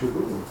Shiksha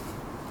guru.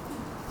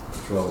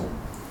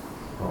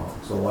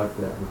 So like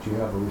that, but you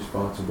have a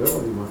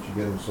responsibility once you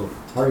get them. So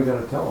how are you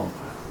going to tell them?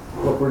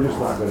 Look, we're just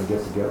not going to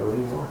get together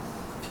anymore.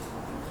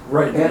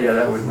 Right. And, yeah,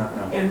 that would not.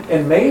 No.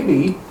 And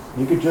maybe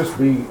you could just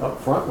be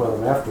upfront with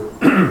them after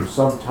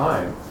some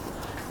time.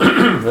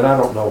 And I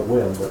don't know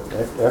when, but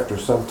after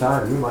some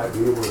time, you might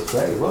be able to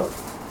say, look,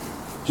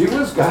 gee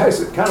whiz, guys,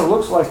 it kind of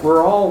looks like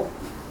we're all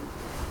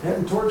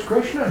heading towards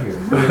Krishna here.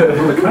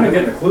 We're kind of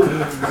getting a clue.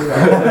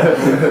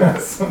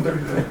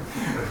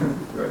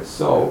 Right.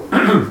 So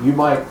you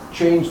might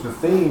change the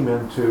theme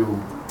into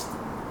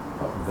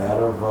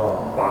that of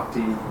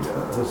Bhakti.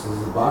 This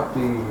is a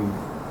Bhakti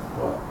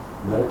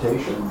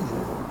meditation,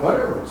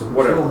 whatever. It's a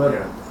whatever.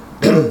 Yeah.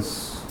 But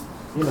it's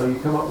you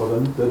come up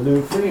with the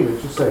new theme.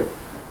 It's just say,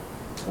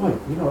 boy,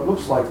 it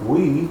looks like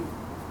we,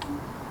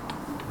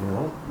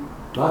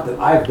 not that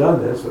I've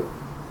done this, but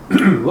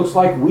it looks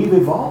like we've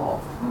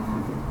evolved.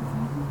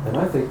 And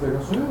I think they're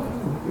going to say, oh,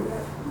 look at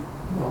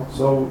that.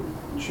 So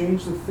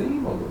change the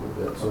theme a little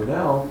bit. So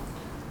now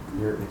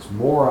it's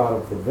more out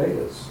of the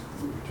Vedas.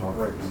 You're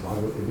talking about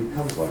it. It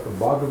becomes like a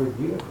Bhagavad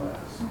Gita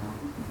class.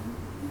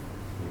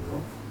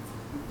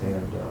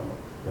 And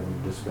a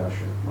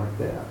discussion like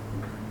that.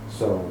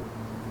 So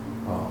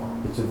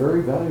it's a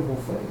very valuable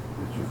thing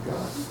that you've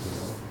got.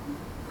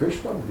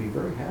 Krishna will be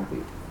very happy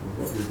with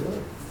what you're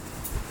doing.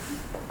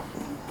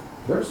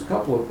 There's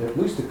at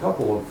least a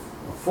couple of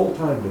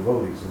full-time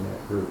devotees in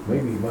that group,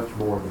 maybe much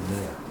more than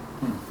that.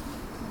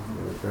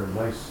 They're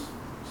nice,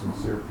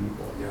 sincere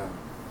people. Yeah.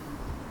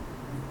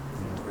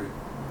 Great.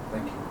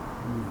 Thank you.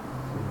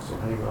 So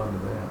hang on to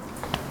that.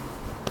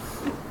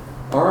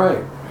 All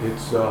right,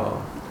 it's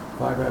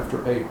 5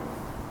 after 8.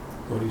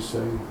 What do you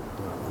say?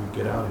 We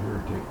get out of here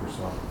and take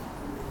prasadam.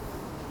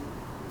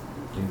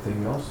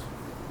 Anything else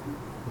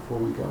before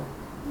we go?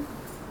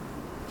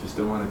 Just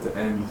don't want it to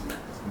end.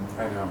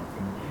 I know.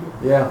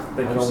 Yeah,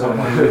 Thank I you don't so want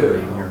much. to do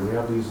it. We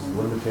have these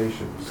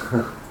limitations.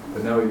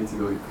 But now we get to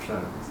go eat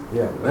prasadam.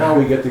 Yeah, but now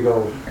we get to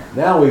go.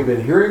 Now we've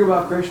been hearing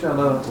about Krishna.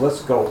 Now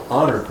let's go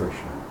honor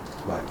Krishna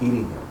by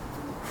eating him.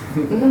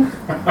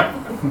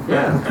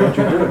 Yeah, that's what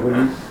you're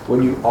doing.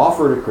 When you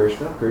offer to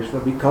Krishna, Krishna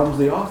becomes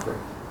the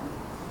offering.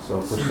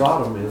 So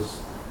prasadam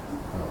is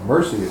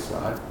mercy of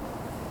God,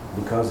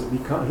 because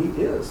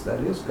that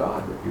is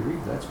God that you're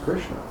eating. That's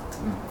Krishna.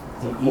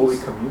 Holy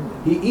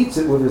Communion. He eats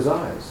it with his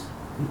eyes.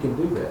 He can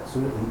do that. So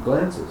he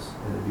glances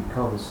and it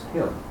becomes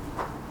him.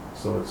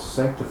 So it's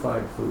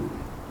sanctified food.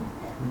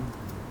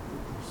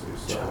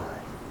 So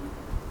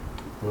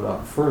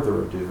without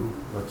further ado,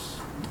 let's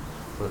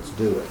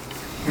do it.